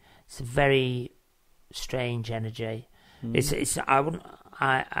very strange energy. It's I wouldn't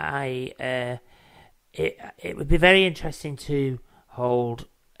it would be very interesting to hold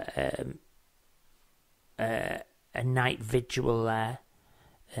a night vigil there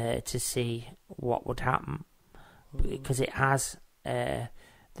to see what would happen, because it has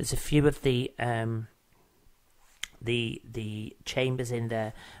there's a few of the chambers in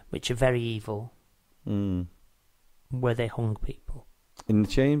there which are very evil, where they hung people in the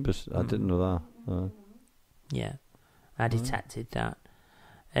chambers. I didn't know that. Yeah, I detected that.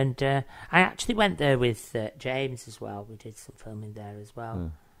 And I actually went there with James as well. We did some filming there as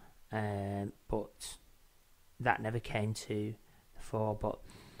well. But that never came to the fore.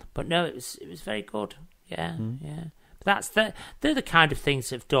 But no, it was very good. Yeah, yeah. But they're the kind of things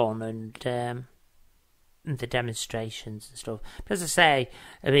they've done, and the demonstrations and stuff. But as I say,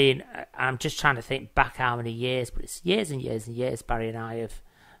 I mean, I'm just trying to think back how many years, but it's years and years and years Barry and I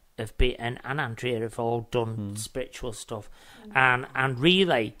have been, and Andrea have all done spiritual stuff. And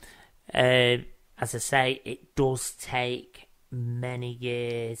really, as I say, it does take many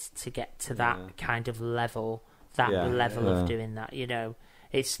years to get to that kind of level, of doing that, you know.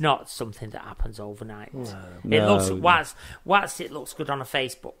 It's not something that happens overnight. It looks whilst it looks good on a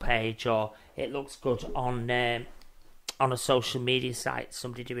Facebook page, or it looks good on a social media site,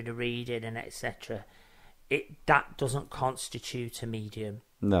 somebody doing a reading and etc. That doesn't constitute a medium.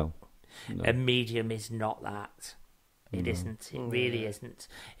 No. A medium is not that. It isn't. It really isn't.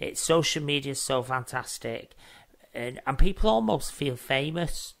 Social media is so fantastic, and people almost feel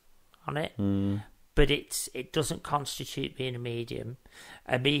famous on it. But it doesn't constitute being a medium.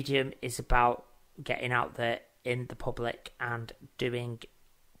 A medium is about getting out there in the public and doing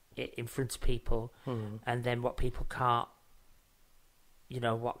it in front of people, and then what people can't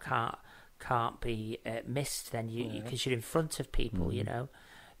be missed. Then because you're in front of people, you know,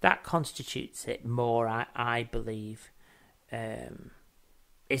 that constitutes it more. I believe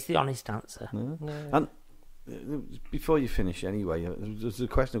is the honest answer. And before you finish, anyway, there's a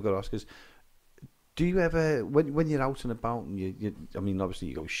question I've got to ask is: do you ever, when you're out and about, and you I mean, obviously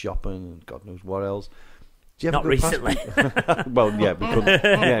you go shopping and God knows what else. Do you ever Not recently. Well, yeah, because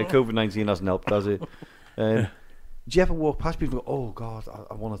COVID-19 hasn't helped, has it? Do you ever walk past people and go, "Oh God,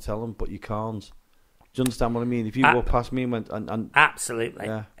 I want to tell them," but you can't? Do you understand what I mean? If you walk past me and went, and absolutely,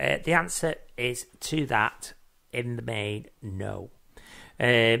 yeah. The answer is to that in the main, no.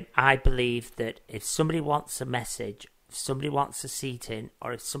 I believe that if somebody wants a message, if somebody wants a seat in,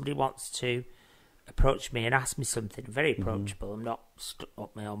 or if somebody wants to approach me and ask me something, very approachable, I'm not stuck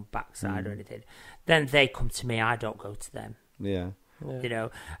up my own backside or anything, then they come to me. I don't go to them. Yeah. You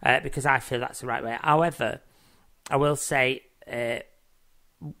know, because I feel that's the right way. However, I will say,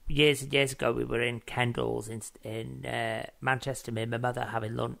 years and years ago, we were in Kendall's in Manchester, me and my mother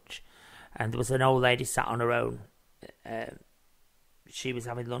having lunch, and there was an old lady sat on her own. She was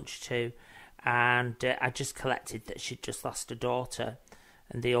having lunch too, and I just collected that she'd just lost a daughter,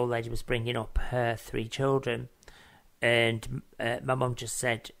 and the old lady was bringing up her 3 children, and my mum just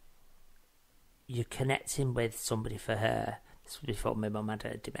said, "You're connecting with somebody for her." This was before my mum had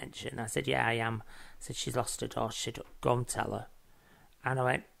her dementia. And I said, "Yeah, I am." I said, "She's lost her daughter." She said, "Go and tell her."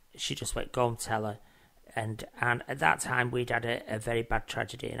 And she just went, "Go and tell her." And at that time, we'd had a very bad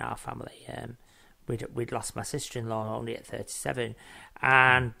tragedy in our family. We'd lost my sister-in-law only at 37.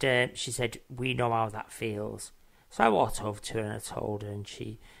 And she said, "We know how that feels." So I walked over to her and I told her, and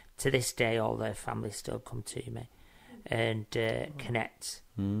she, to this day, all their family still come to me and connect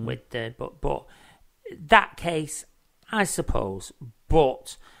with the. But that case, I suppose.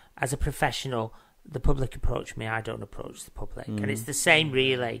 But as a professional, the public approach me. I don't approach the public, and it's the same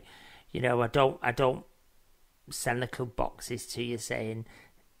really. You know, I don't send little boxes to you saying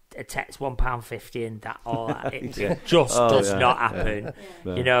a text £1.50 and that all that. It just does not happen.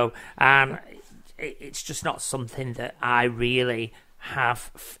 Yeah. You know, and it's just not something that I really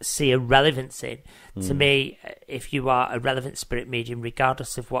see a relevance in. To me, if you are a relevant spirit medium,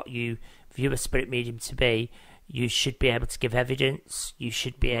 regardless of what you view a spirit medium to be, you should be able to give evidence. You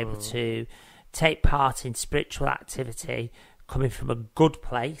should be able to take part in spiritual activity coming from a good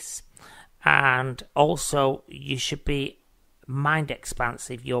place, and also you should be mind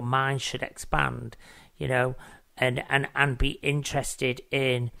expansive. Your mind should expand, and be interested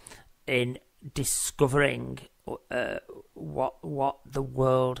in discovering what the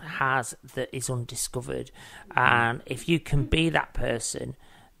world has that is undiscovered. And if you can be that person,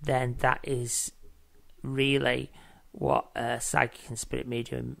 then that is really what a psychic and spirit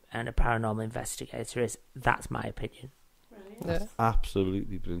medium and a paranormal investigator is. That's my opinion. That's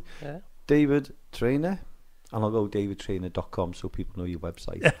absolutely brilliant. Yeah. David Traynor, and I'll go davidtraynor.com so people know your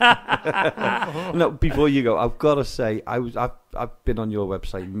website. No, before you go, I've got to say, I've been on your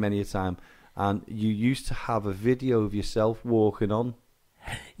website many a time, and you used to have a video of yourself walking on.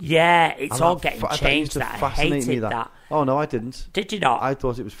 Yeah, it's all getting changed. I hated that. Oh no, I didn't. Did you not? I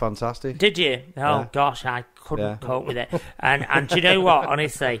thought it was fantastic. Did you? Oh gosh, I couldn't cope with it. And do you know what?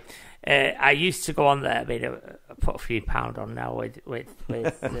 Honestly, I used to go on there. I mean, I put a few pound on now with the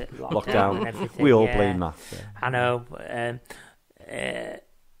lockdown and everything. We all blame that. Yeah. I know.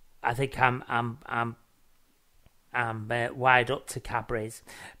 I think I'm wired up to Cadbury's,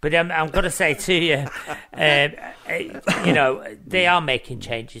 but I'm going to say to you, they are making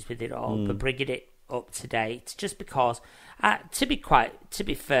changes with it all, but bringing it up to date. Just because, to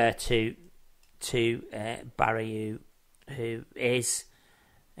be fair to Barry, who is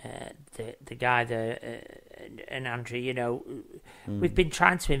the guy there, and Andrew, we've been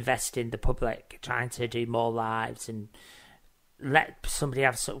trying to invest in the public, trying to do more lives and let somebody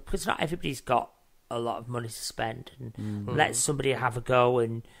have some, because not everybody's got a lot of money to spend, and let somebody have a go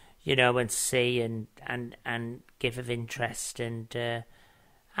and and see and give of interest, and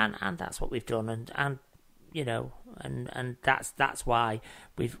that's what we've done, and that's why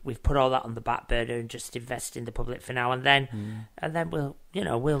we've put all that on the back burner and just invest in the public for now, and then we'll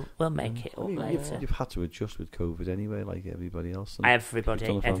make it up later. You've had to adjust with COVID anyway, like everybody else.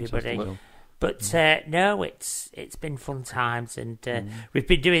 Everybody. But no, it's been fun times, and we've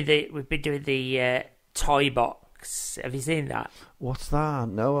been doing the toy box. Have you seen that? What's that?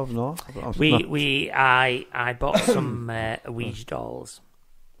 No, I've not. I bought some Ouija dolls.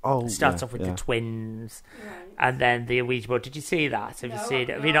 Oh, Starts off with the twins, and then the Ouija board. Did you see that? Have you seen it?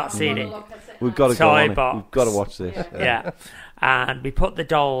 Have you not seen it? We've got to go on it. We've got to watch this. Yeah. And we put the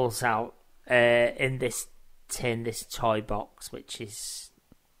dolls out in this tin, this toy box, which is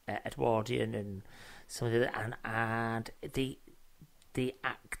Edwardian and some of the and the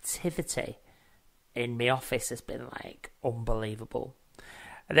activity in my office has been like unbelievable.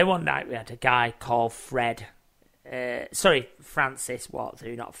 And then one night we had a guy called Francis walked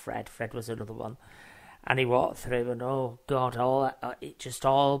through, not Fred. Fred was another one, and he walked through, and oh god, it just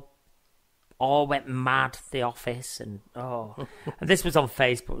all went mad. The office, and and this was on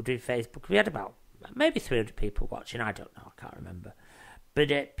Facebook. We do Facebook. We had about maybe 300 people watching. I don't know. I can't remember.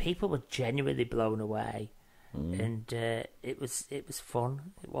 But people were genuinely blown away, and it was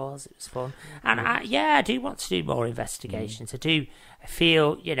fun. It was fun, and I do want to do more investigations. I do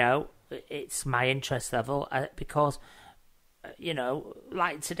feel it's my interest level because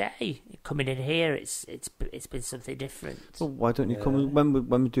like today coming in here, it's been something different. Well, why don't you come in, when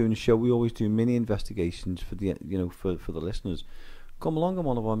we're doing a show? We always do mini investigations for the for the listeners. Come along on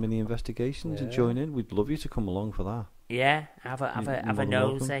one of our mini investigations and join in. We'd love you to come along for that. Yeah, have a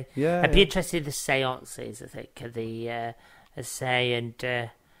nosy. Yeah, I'd be interested in the seances. I think the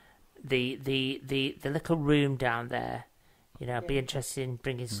the little room down there. I'd be interested in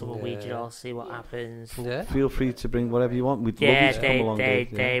bringing some Ouija dolls, see what happens. Yeah, feel free to bring whatever you want. We'd love you to come along.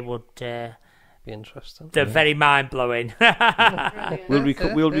 They would be interesting. They're very mind blowing.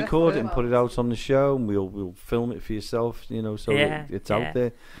 We'll record it and put it out on the show, and we'll film it for yourself. So it's out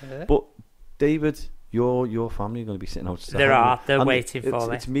there. Yeah. But David, your family are going to be sitting outside. They're waiting for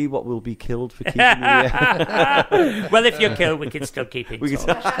me. It's me what will be killed for keeping you here. Well, if you're killed, we can still keep in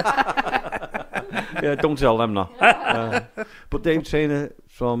touch. Yeah, don't tell them now. But David Traynor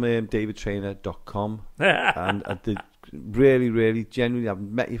from davidtraynor.com, and I did really, genuinely, I've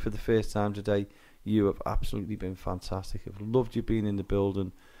met you for the first time today. You have absolutely been fantastic. I've loved you being in the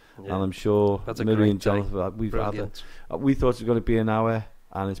building, and I'm sure Millie and Jonathan, we thought it was going to be an hour,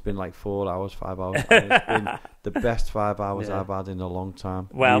 and it's been like 4 hours, 5 hours. And it's been the best 5 hours I've had in a long time.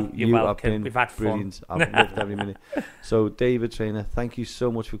 Well, you're welcome. We've had brilliant. Fun. I've loved every minute. So, David Traynor, thank you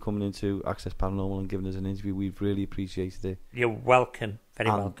so much for coming into Access Paranormal and giving us an interview. We've really appreciated it. You're welcome. Very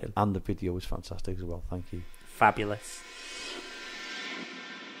welcome. And the video was fantastic as well. Thank you. Fabulous.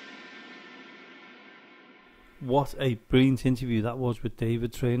 what a brilliant interview that was with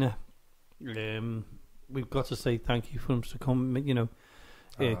David Traynor. We've got to say thank you for him to come,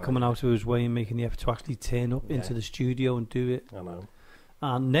 coming out of his way and making the effort to actually turn up into the studio and do it. I know.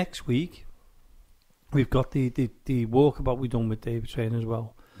 And next week, we've got the walkabout we've done with David Traynor as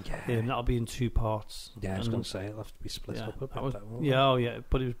well. Yeah. That'll be in 2 parts. Yeah, I was going to say it'll have to be split up a bit.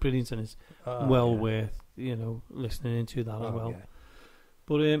 But it was brilliant, and it's worth listening into that as well. Yeah.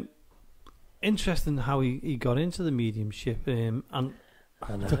 But interesting how he got into the mediumship, and I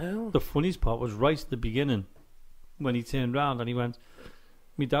know. the funniest part was right at the beginning when he turned round and he went,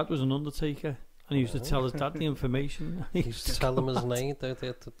 "My dad was an undertaker," and he used to tell his dad the information. He used to tell him his name,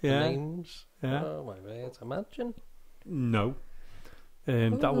 the names. Yeah. Oh my word! Imagine. No.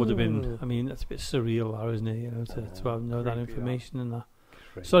 That would have been. I mean, that's a bit surreal, that, isn't it? To know that information and that.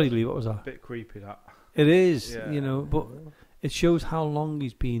 Crazy. Sorry, Lee. What was that? A bit creepy, that. It is, Yeah. but it shows how long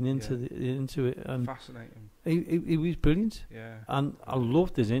he's been into it, and Fascinating. he was brilliant. Yeah. And I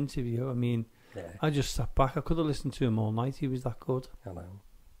loved his interview. I mean, Yeah. I just sat back. I could have listened to him all night. He was that good. I know.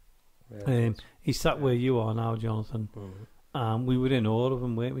 Really He sat where you are now, Jonathan. We were in awe of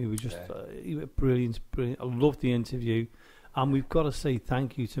him, weren't we? We just he was brilliant. I loved the interview, and we've got to say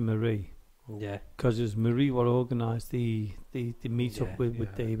thank you to Marie. Yeah. Because it was Marie what organised the meet up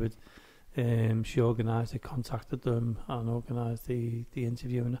with David. She organised it, contacted them, and organised the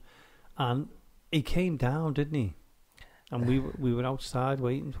interview, and he came down, didn't he? And we were outside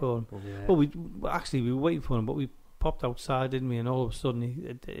waiting for him. Yeah. Well, we were waiting for him, but we popped outside, didn't we? And all of a sudden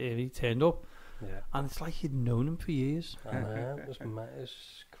he turned up, and it's like you'd known him for years. I know.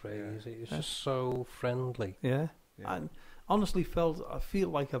 It's crazy. It's just so friendly. Yeah. I honestly I feel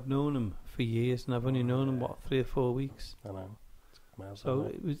like I've known him for years, and I've only known him 3 or 4 weeks. I know. So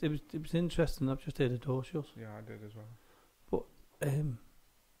it was interesting. I've just heard the door shut. Yeah, I did as well. But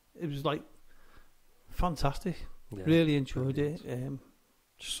it was like fantastic. Yeah. Really enjoyed it.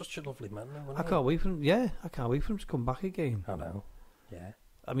 Just such a lovely man. I can't wait for him. Yeah, I can't wait for him to come back again. I know. Yeah.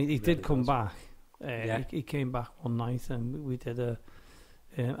 I mean, he Really did come does. back. He came back one night, and we did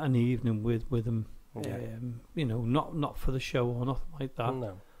an evening with him. Yeah. Not for the show or nothing like that.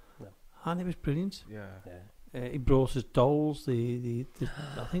 No. And it was brilliant. Yeah. Yeah. He brought us dolls. The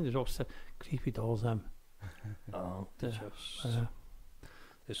I think there's also creepy dolls. Oh, The-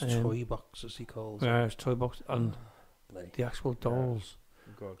 his toy box, as he calls it. His toy box and Like, the actual dolls.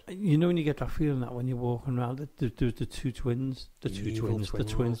 Good. You know when you get that feeling that when you're walking around, there's the two twins, the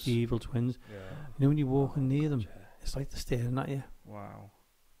evil twins. Yeah. You know when you're walking near them, it's like they're staring at you. Wow.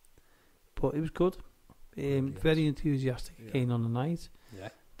 But it was good. Very enthusiastic again on the night. Yeah.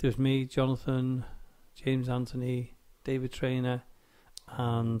 There was me, Jonathan, James Anthony, David Traynor,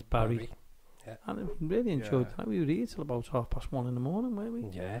 and Barry. Yeah. And I really enjoyed that. We were here till about 1:30 in the morning, weren't we?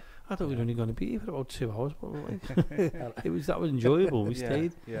 Yeah. I thought we were only going to be here for about 2 hours, but that was enjoyable. We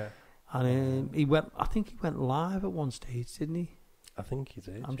stayed. Yeah. And he went. I think he went live at one stage, didn't he? I think he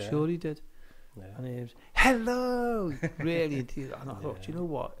did. I'm sure he did. Yeah. And he was hello, really. And I thought, do you know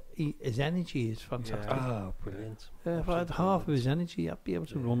what? His energy is fantastic. Yeah. Oh, brilliant. If I had half of his energy, I'd be able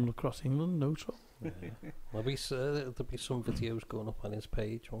to run across England, no trouble. Yeah. There'll be some videos going up on his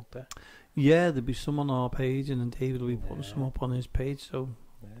page, won't there? Yeah, there'll be some on our page, and then David will be putting some up on his page. So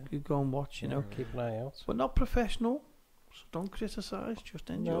you go and watch, you know. Keep an eye out. But not professional, so don't criticise. Just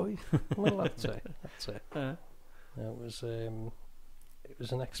enjoy. Well, that's it. That's it. It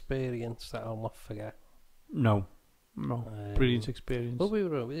was an experience that I'll not forget. No, brilliant experience. Well, we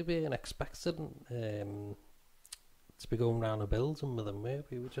weren't expecting to be going round a building with him.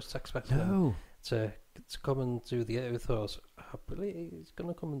 We were just expecting him to come and do we thought, he's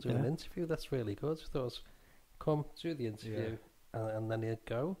going to come and do an interview. That's really good. We thought, come do the interview, and then he'd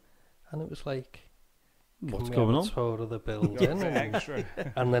go, and it was like, what's going on? Tour of the building,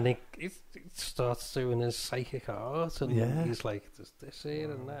 and then he starts doing his psychic art, and he's like, there's this here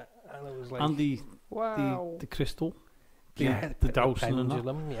and that, and it was like, and the crystal, the dowsing and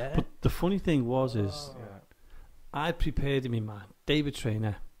that. But the funny thing was I prepared him in mind. David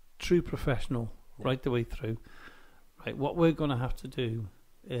Traynor, true professional, right the way through. Right, what we're going to have to do,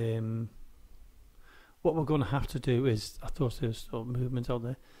 is, I thought there was sort of movement out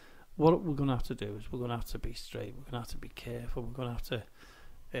there. What we're going to have to do is we're going to have to be straight. We're going to have to be careful. We're going to have to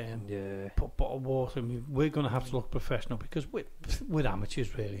put a bottle of water in. We're going to have to look professional because we're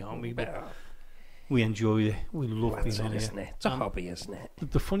amateurs, really, aren't we? But we enjoy it. We love being on here. It's a hobby, isn't it?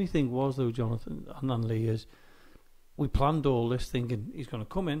 The funny thing was, though, Jonathan and Lee, is we planned all this thinking he's going to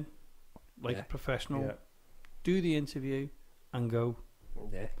come in like a professional, do the interview, and go.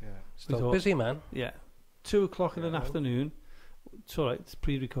 Yeah. Still busy, man. Yeah. 2:00 in the afternoon. It's all right. It's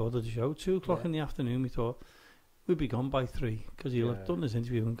pre-recorded the show. 2:00 in the afternoon. We thought we'd be gone by 3 because he'll have done this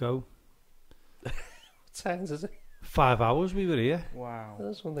interview and go. What time is it? 5 hours we were here. Wow.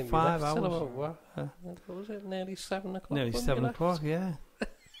 That's one thing. 5 hours. About what was it? Nearly 7 o'clock. Nearly when 7 we left? o'clock, yeah.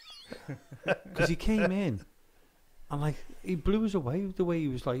 Because he came in and like he blew us away with the way he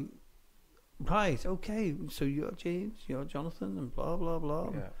was like, right, okay, so you're James, you're Jonathan, and blah blah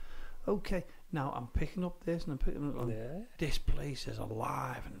blah. Yeah. Okay, now I'm picking up this and I'm picking up. This place is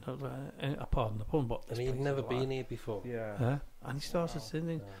alive, and pardon the pun, but And he'd never been here before. Yeah. and he started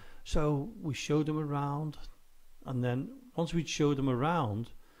singing. So we showed him around, and then once we'd showed him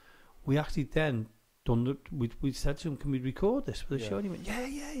around, we actually then done the, we said to him, can we record this for the show? And he went,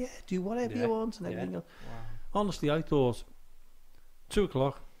 yeah, do whatever you want and everything else. Wow. Honestly, I thought 2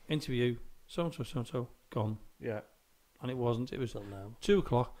 o'clock interview, so and so gone. Yeah. And it wasn't. It was Till now. 2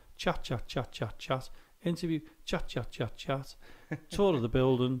 o'clock. Chat. Interview. Chat. Tour of the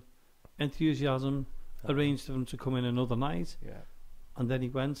building. Enthusiasm. Arranged for him to come in another night. Yeah. And then he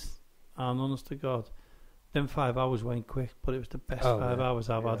went. And honest to God, them 5 hours went quick, but it was the best 5 hours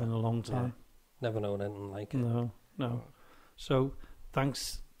I've had in a long time. Never known anything like it. No. So,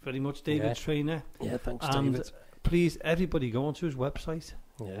 thanks very much, David Traynor. Yeah, thanks, and David. Please, everybody, go onto his website.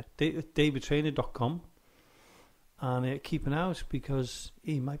 Yeah. davidtraynor.com. And keep an eye out because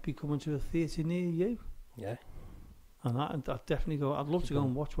he might be coming to a theatre near you. Yeah. And I'd definitely go. I'd love to go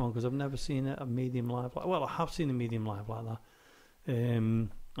and watch one because I've never seen a medium live. Well, I have seen a medium live like that.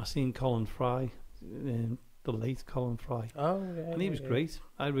 I've seen Colin Fry, the late Colin Fry. Oh, yeah. And he was great.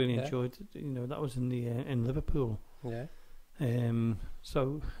 I really enjoyed it. That was in the in Liverpool. Yeah.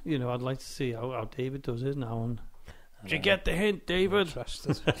 So, I'd like to see how David does it now. And did you get the hint, David?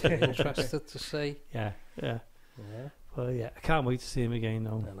 Interested to see. Yeah. Yeah. Well, I can't wait to see him again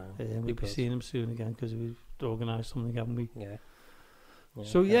now. I know. We'll be seeing him soon again because we've organised something, haven't we? Yeah.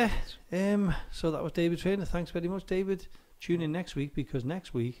 So so that was David Traynor. Thanks very much, David. Tune in next week because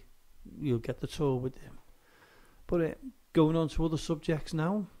next week you'll get the tour with him. But going on to other subjects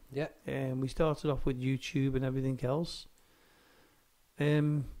now. Yeah. We started off with YouTube and everything else.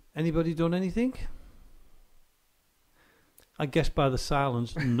 Anybody done anything? I guess by the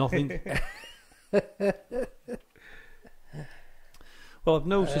silence, nothing. Well, I've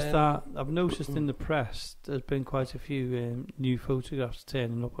noticed in the press there's been quite a few new photographs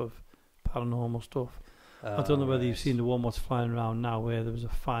turning up of paranormal stuff. I don't know whether you've seen the one what's flying around now where there was a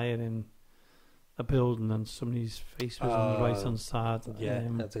fire in a building and somebody's face was on the right hand side. Yeah,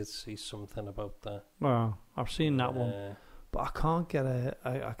 I did see something about that. Well, I've seen that one, but I can't get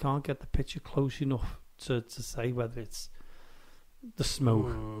I can't get the picture close enough to say whether it's the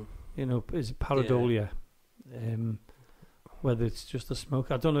smoke. Is it pareidolia? Whether it's just the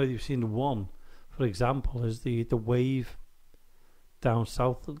smoke. I don't know if you've seen the one, for example, is the wave down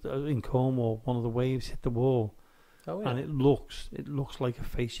south in Cornwall. One of the waves hit the wall, and it looks like a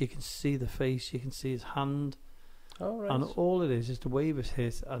face. You can see the face. You can see his hand, and all it is the wave has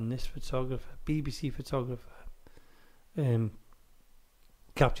hit, and this photographer, BBC photographer,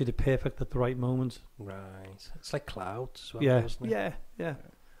 captured it perfect at the right moment. Right, it's like clouds as well, isn't it? Yeah.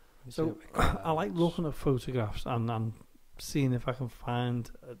 So I like looking at photographs and seeing if I can find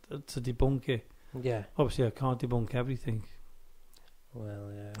to debunk it. Yeah. Obviously, I can't debunk everything.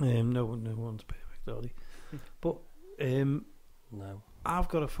 Well, yeah. No one's perfect, are they? But no. I've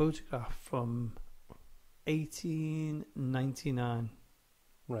got a photograph from 1899.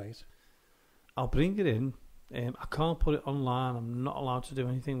 Right. I'll bring it in. I can't put it online. I'm not allowed to do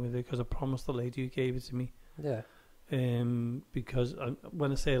anything with it because I promised the lady who gave it to me. Yeah. Because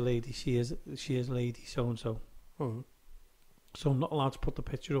when I say a lady, she is lady so and so. So I'm not allowed to put the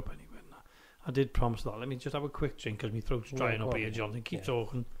picture up anywhere. I did promise that. Let me just have a quick drink because my throat's drying up here, Jonathan. Keep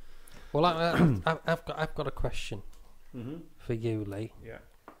talking. Well, I've got a question for you, Lee. Yeah.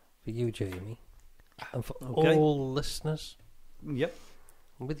 For you, Jamie, and for all listeners. Yep.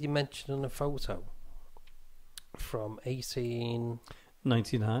 With you mentioning a photo from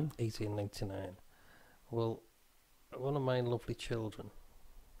 1899. Well, one of my lovely children.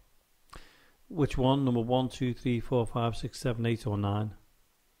 Which one? Number 1, 2, 3, 4, 5, 6, 7, 8 or 9?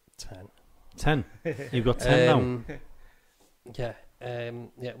 10. You've got 10 now. Yeah.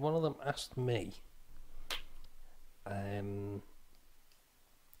 One of them asked me.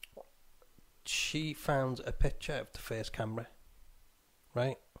 She found a picture of the first camera.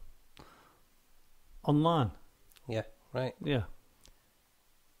 Right. Online. Yeah. Right. Yeah.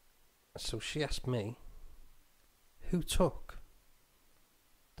 So she asked me, who took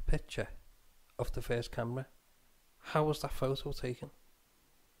the picture of the first camera? How was that photo taken?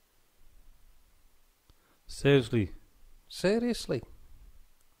 Seriously. It's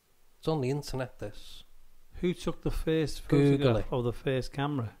on the internet, this. Who took the first Google photograph it. of the first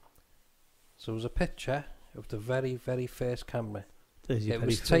camera? So it was a picture of the very, very first camera. There's your It very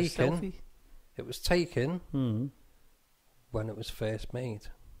was first taken. selfie. It was taken Hmm. when it was first made.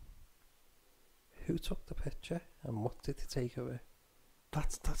 Who took the picture and what did they take of it?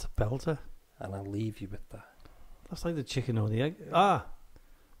 That's a belter. And I'll leave you with that. That's like the chicken or the egg.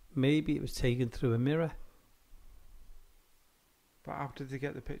 Maybe it was taken through a mirror. But how did they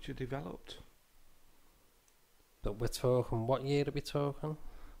get the picture developed? But we're talking, what year are we talking?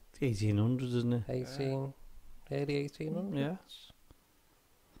 The 1800s, isn't it? early 1800s? Yeah.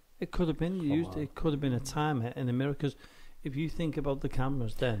 It could have been used. It could have been a timer in a mirror. Because if you think about the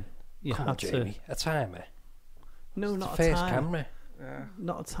cameras, then you Come had on, Jamie. A timer? No, It's not the a first timer. camera. Yeah.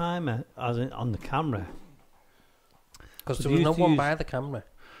 Not a timer, as in on the camera. Because But there they was no used to one use- by the camera.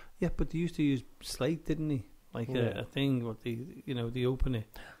 Yeah, but they used to use slate, didn't they? Like Yeah. a thing. What they open it.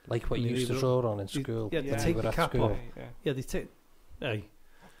 Like what And you you used to leave it draw on in You- school. yeah, they when take we the were at cap school. off. Yeah, they take. Hey,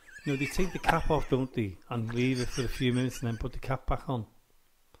 they take the cap off, don't they, and leave it for a few minutes, and then put the cap back on.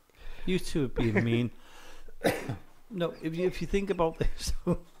 Used to it being mean. No, if you think about this,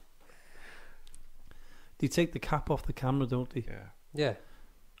 they take the cap off the camera, don't they, Yeah. Yeah.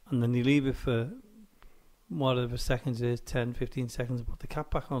 and then they leave it for whatever seconds it is, 10, 15 seconds, and put the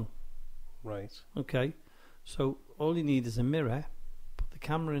cap back on. Right. Okay, so all you need is a mirror. Put the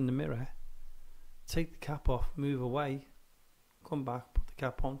camera in the mirror. Take the cap off. Move away. Come back. Put the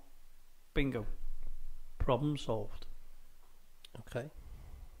cap on. Bingo. Problem solved. Okay.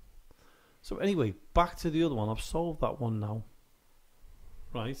 So anyway, back to the other one. I've solved that one now.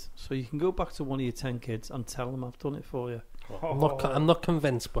 Right. So you can go back to one of your 10 kids and tell them I've done it for you. I'm not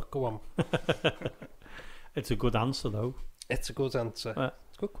convinced, but go on. It's a good answer though. It's a good answer.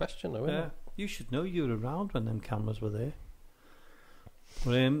 It's a good question, though, isn't Yeah. it? You should know you were around when them cameras were there.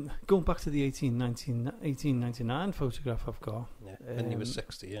 Going back to the 1899 photograph I've got. Yeah. When you were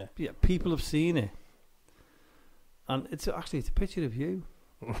 60, yeah. Yeah, people have seen it, and it's a picture of you.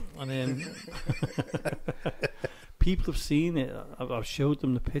 And people have seen it. I've showed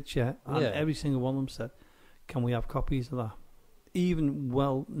them the picture, and Yeah. every single one of them said, "Can we have copies of that?" Even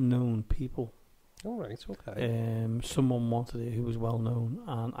well-known people. All right, okay. Someone wanted it who was well-known,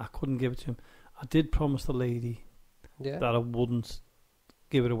 and I couldn't give it to him. I did promise the lady Yeah. that I wouldn't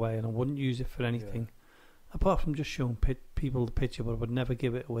give it away and I wouldn't use it for anything, apart from just showing people the picture, but I would never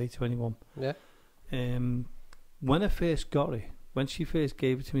give it away to anyone. Yeah. When I first got it, when she first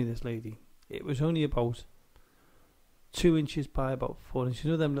gave it to me, this lady, it was only about 2 inches by about 4 inches.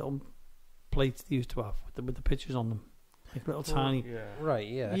 You know them little plates they used to have with the pictures on them, like little tiny. Yeah. Right,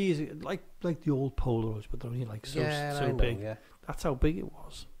 yeah. Years ago, like the old Polaroids, but they're only like so I know, big. yeah. That's how big it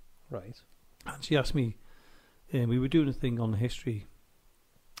was. Right. And she asked me, we were doing a thing on the history,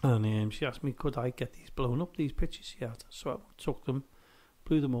 and she asked me, could I get these blown up, these pictures she had? So I took them,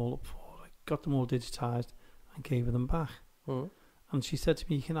 blew them all up for her, got them all digitised, and gave her them back. Mm. And she said to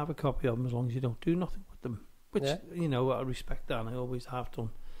me, you can have a copy of them as long as you don't do nothing with them. Which, I respect that, and I always have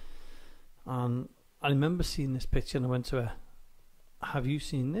done. And I remember seeing this picture, and I went to her, have you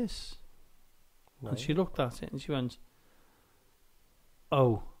seen this? Right. And she looked at it, and she went,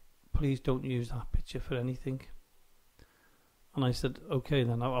 oh, please don't use that picture for anything. And I said, okay,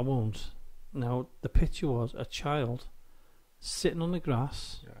 then I won't. Now, the picture was a child sitting on the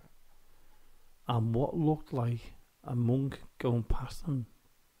grass and what looked like a monk going past them.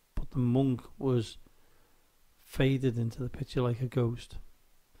 But the monk was faded into the picture like a ghost.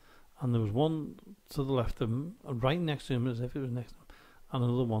 And there was one to the left of him, right next to him, as if it was next to him, and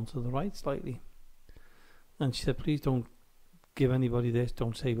another one to the right slightly. And she said, please don't give anybody this,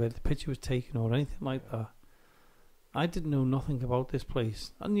 don't say where the picture was taken or anything like that. I didn't know nothing about this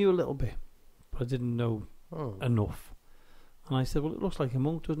place. I knew a little bit, but I didn't know enough. And I said, well, it looks like a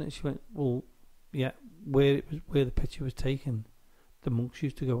monk, doesn't it? She went, well, yeah, where the picture was taken, the monks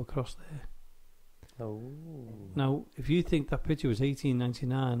used to go across there. Oh. Now, if you think that picture was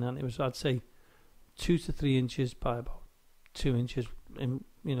 1899, and it was, I'd say, 2 to 3 inches by about 2 inches, and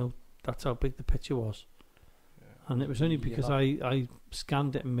that's how big the picture was. And it was only because I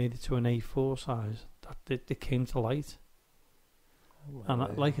scanned it and made it to an A4 size that it came to light.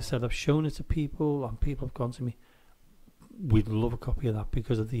 And like I said, I've shown it to people, and people have gone to me, we'd love a copy of that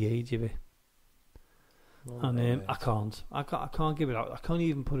because of the age of it. And I can't give it out. I can't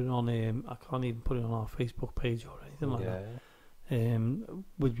even put it on. I can't even put it on our Facebook page or anything like that.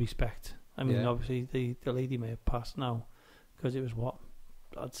 With respect, I mean, obviously the lady may have passed now, because it was what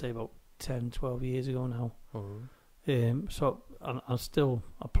I'd say about 10, 12 years ago now. Mm-hmm. So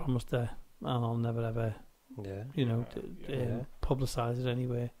I promised her, and I'll never ever, publicise it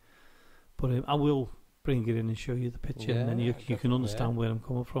anywhere. But I will bring it in and show you the picture, and then you can understand where I'm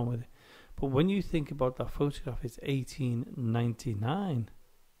coming from with it. But when you think about that photograph, it's 1899.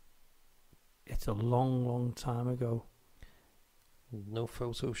 It's a long, long time ago. No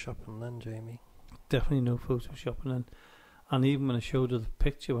photoshopping then, Jamie. Definitely no photoshopping then. And even when I showed her the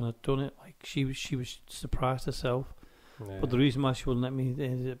picture, when I'd done it, like she was surprised herself. Yeah. But the reason why she wouldn't let me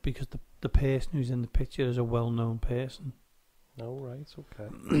is because the person who's in the picture is a well-known person. Oh, right,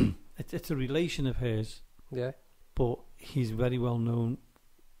 okay. It's a relation of hers. Yeah. But he's very well known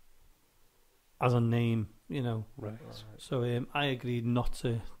as a name, you know. Right. So I agreed not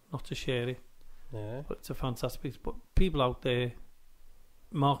to share it. Yeah. But it's a fantastic piece. But people out there,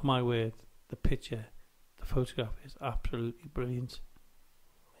 mark my word, the picture, the photograph is absolutely brilliant.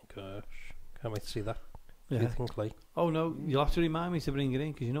 My gosh. Can't wait to see that. Yeah. Do you think, like? Oh no, you'll have to remind me to bring it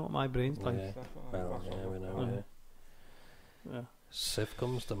in, because you know what my brain's like. Yeah. Well, yeah, we know. Yeah. Civ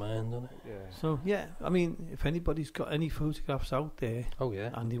comes to mind, doesn't it? Yeah. So yeah, I mean, if anybody's got any photographs out there,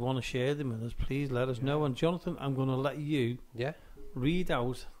 and they want to share them with us, please let us know. And Jonathan, I'm going to let you read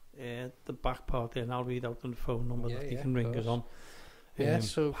out the back part there, and I'll read out the phone number that you can ring us on. Yeah.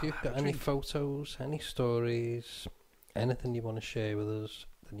 So if you've got any photos, any stories, anything you want to share with us,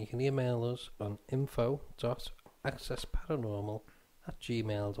 then you can email us on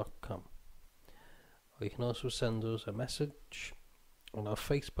info.accessparanormal@gmail.com. Or you can also send us a message on our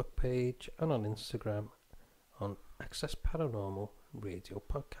Facebook page and on Instagram on Access Paranormal Radio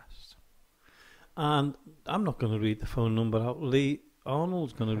Podcast. And I'm not going to read the phone number out. Lee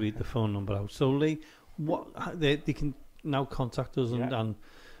Arnold's going to read the phone number out. So Lee, they can now contact us and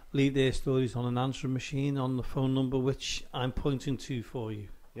leave their stories on an answering machine on the phone number which I'm pointing to for you.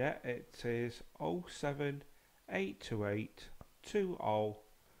 Yeah, it is 07828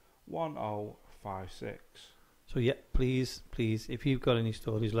 201056. So yeah, please, if you've got any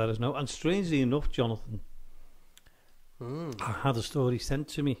stories, let us know. And strangely enough, Jonathan, I had a story sent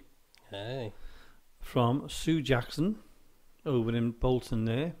to me from Sue Jackson over in Bolton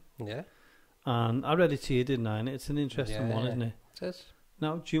there. Yeah. And I read it to you, didn't I? And it's an interesting one, isn't it? It is.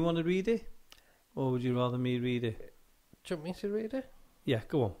 Now, do you want to read it? Or would you rather me read it? Do you want me to read it? Yeah,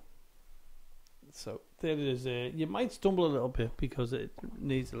 go on. So there it is. You might stumble a little bit because it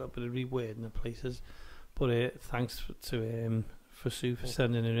needs a little bit of rewording in places. But thanks for Sue for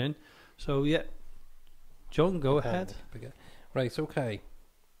sending it in. So yeah, John, go ahead. Right, okay.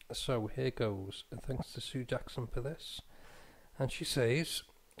 So here goes. And thanks to Sue Jackson for this. And she says,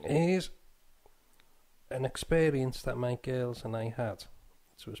 here's an experience that my girls and I had.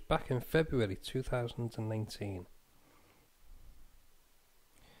 So it was back in February 2019.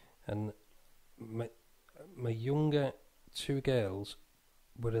 And my younger two girls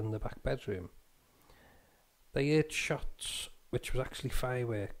were in the back bedroom. They heard shots, which was actually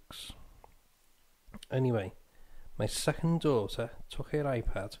fireworks. Anyway, my second daughter took her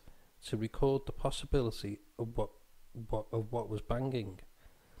iPad to record the possibility of what was banging.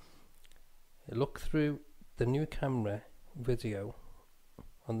 It looked through the new camera video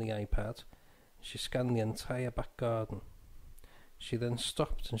on the iPad. She scanned the entire back garden. She then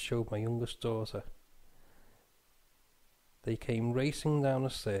stopped and showed my youngest daughter. They came racing down the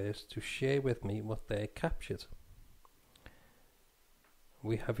stairs to share with me what they had captured.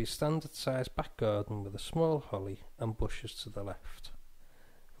 We have a standard sized back garden with a small holly and bushes to the left.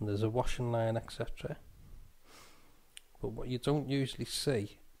 And there's a washing line, etc. But what you don't usually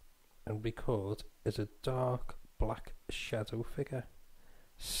see and record is a dark black shadow figure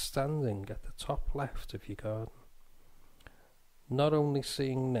standing at the top left of your garden. Not only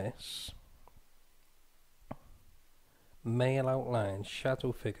seeing this male outline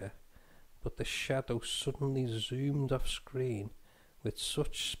shadow figure, but the shadow suddenly zoomed off screen with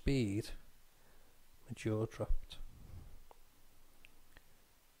such speed my jaw dropped.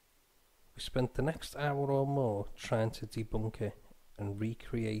 We spent the next hour or more trying to debunk it and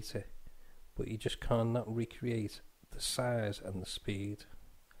recreate it, but you just cannot recreate the size and the speed.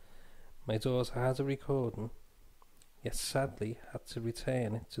 My daughter had a recording, yet sadly had to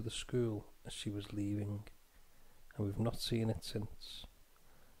return it to the school as she was leaving, and we've not seen it since.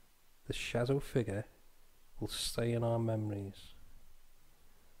 The shadow figure will stay in our memories.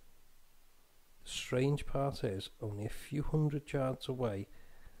 The strange part is, only a few hundred yards away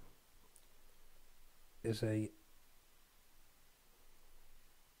is a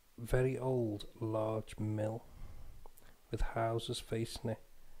very old, large mill with houses facing it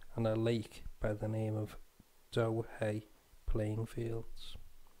and a lake by the name of Doe Hay playing fields.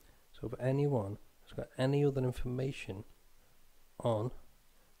 So if anyone has got any other information on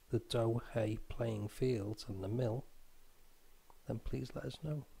the Doe Hay playing fields and the mill, then please let us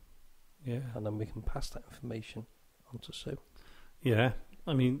know. Yeah. And then we can pass that information on to Sue. Yeah.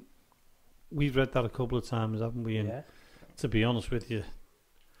 I mean, we've read that a couple of times, haven't we? And Yeah. to be honest with you,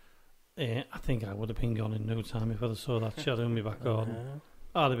 I think I would have been gone in no time if I'd have saw that shadow in my back garden.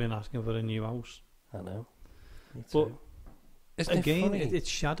 I'd have been asking for a new house. I know. Me But too. Isn't again, it funny? it's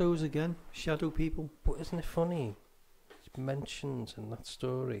shadows again. Shadow people. But isn't it funny? It's mentioned in that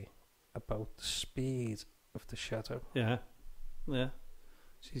story about the speed of the shadow. Yeah. Yeah.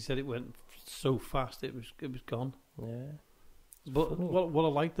 She said it went so fast it was gone. Yeah. But funny. what I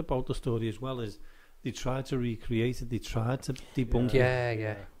liked about the story as well is they tried to recreate it. They tried to debunk it.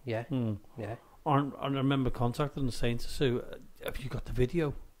 Yeah. Yeah. Yeah. I remember contacting and saying to Sue, "Have you got the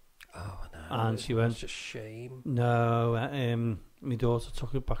video?" Oh no. And she went, "It's a shame." "No, my daughter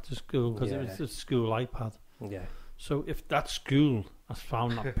took it back to school because it was a school iPad." Yeah. So if that school has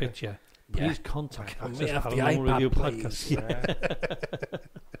found that picture, please contact Can Access we have the Paranormal iPad, Radio please? Podcast.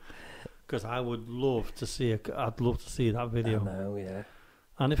 Because I would love to see it. I'd love to see that video. I know, yeah.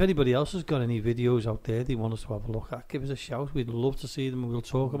 And if anybody else has got any videos out there they want us to have a look at, give us a shout. We'd love to see them and we'll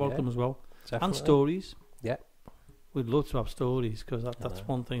talk about them as well. Definitely. And stories. Yeah. We'd love to have stories because that's know.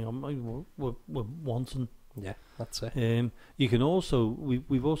 one thing we're wanting. Yeah, that's it. You can also,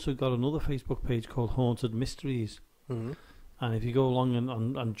 we've also got another Facebook page called Haunted Mysteries. Mm-hmm. And if you go along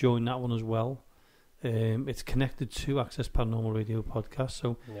and join that one as well, it's connected to Access Paranormal Radio Podcast.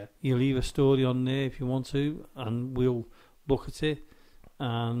 So you leave a story on there if you want to, and we'll look at it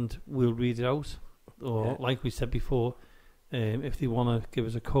and we'll read it out. Or like we said before, if they want to give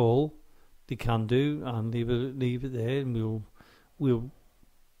us a call, they can do, and leave it there, and we'll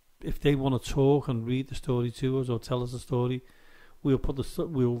if they want to talk and read the story to us or tell us a story,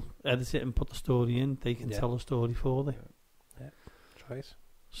 we'll edit it and put the story in. They can tell a story for them. Yeah, tries.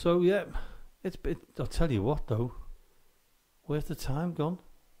 So yeah, I'll tell you what though, where's the time gone?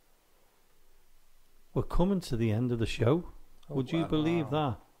 We're coming to the end of the show. Would you believe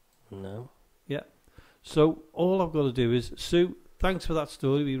that? No. Yeah. So all I've got to do is, Sue, thanks for that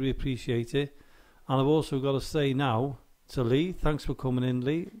story. We really appreciate it. And I've also got to say now to Lee, thanks for coming in,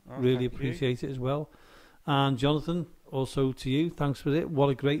 Lee. Really appreciate it as well. And Jonathan, also to you, thanks for it. What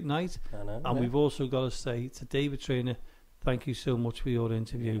a great night. I know, and we've also got to say to David Traynor, thank you so much for your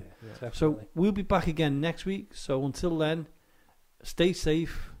interview. Yeah, so we'll be back again next week. So until then, stay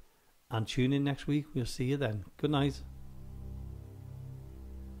safe and tune in next week. We'll see you then. Good night.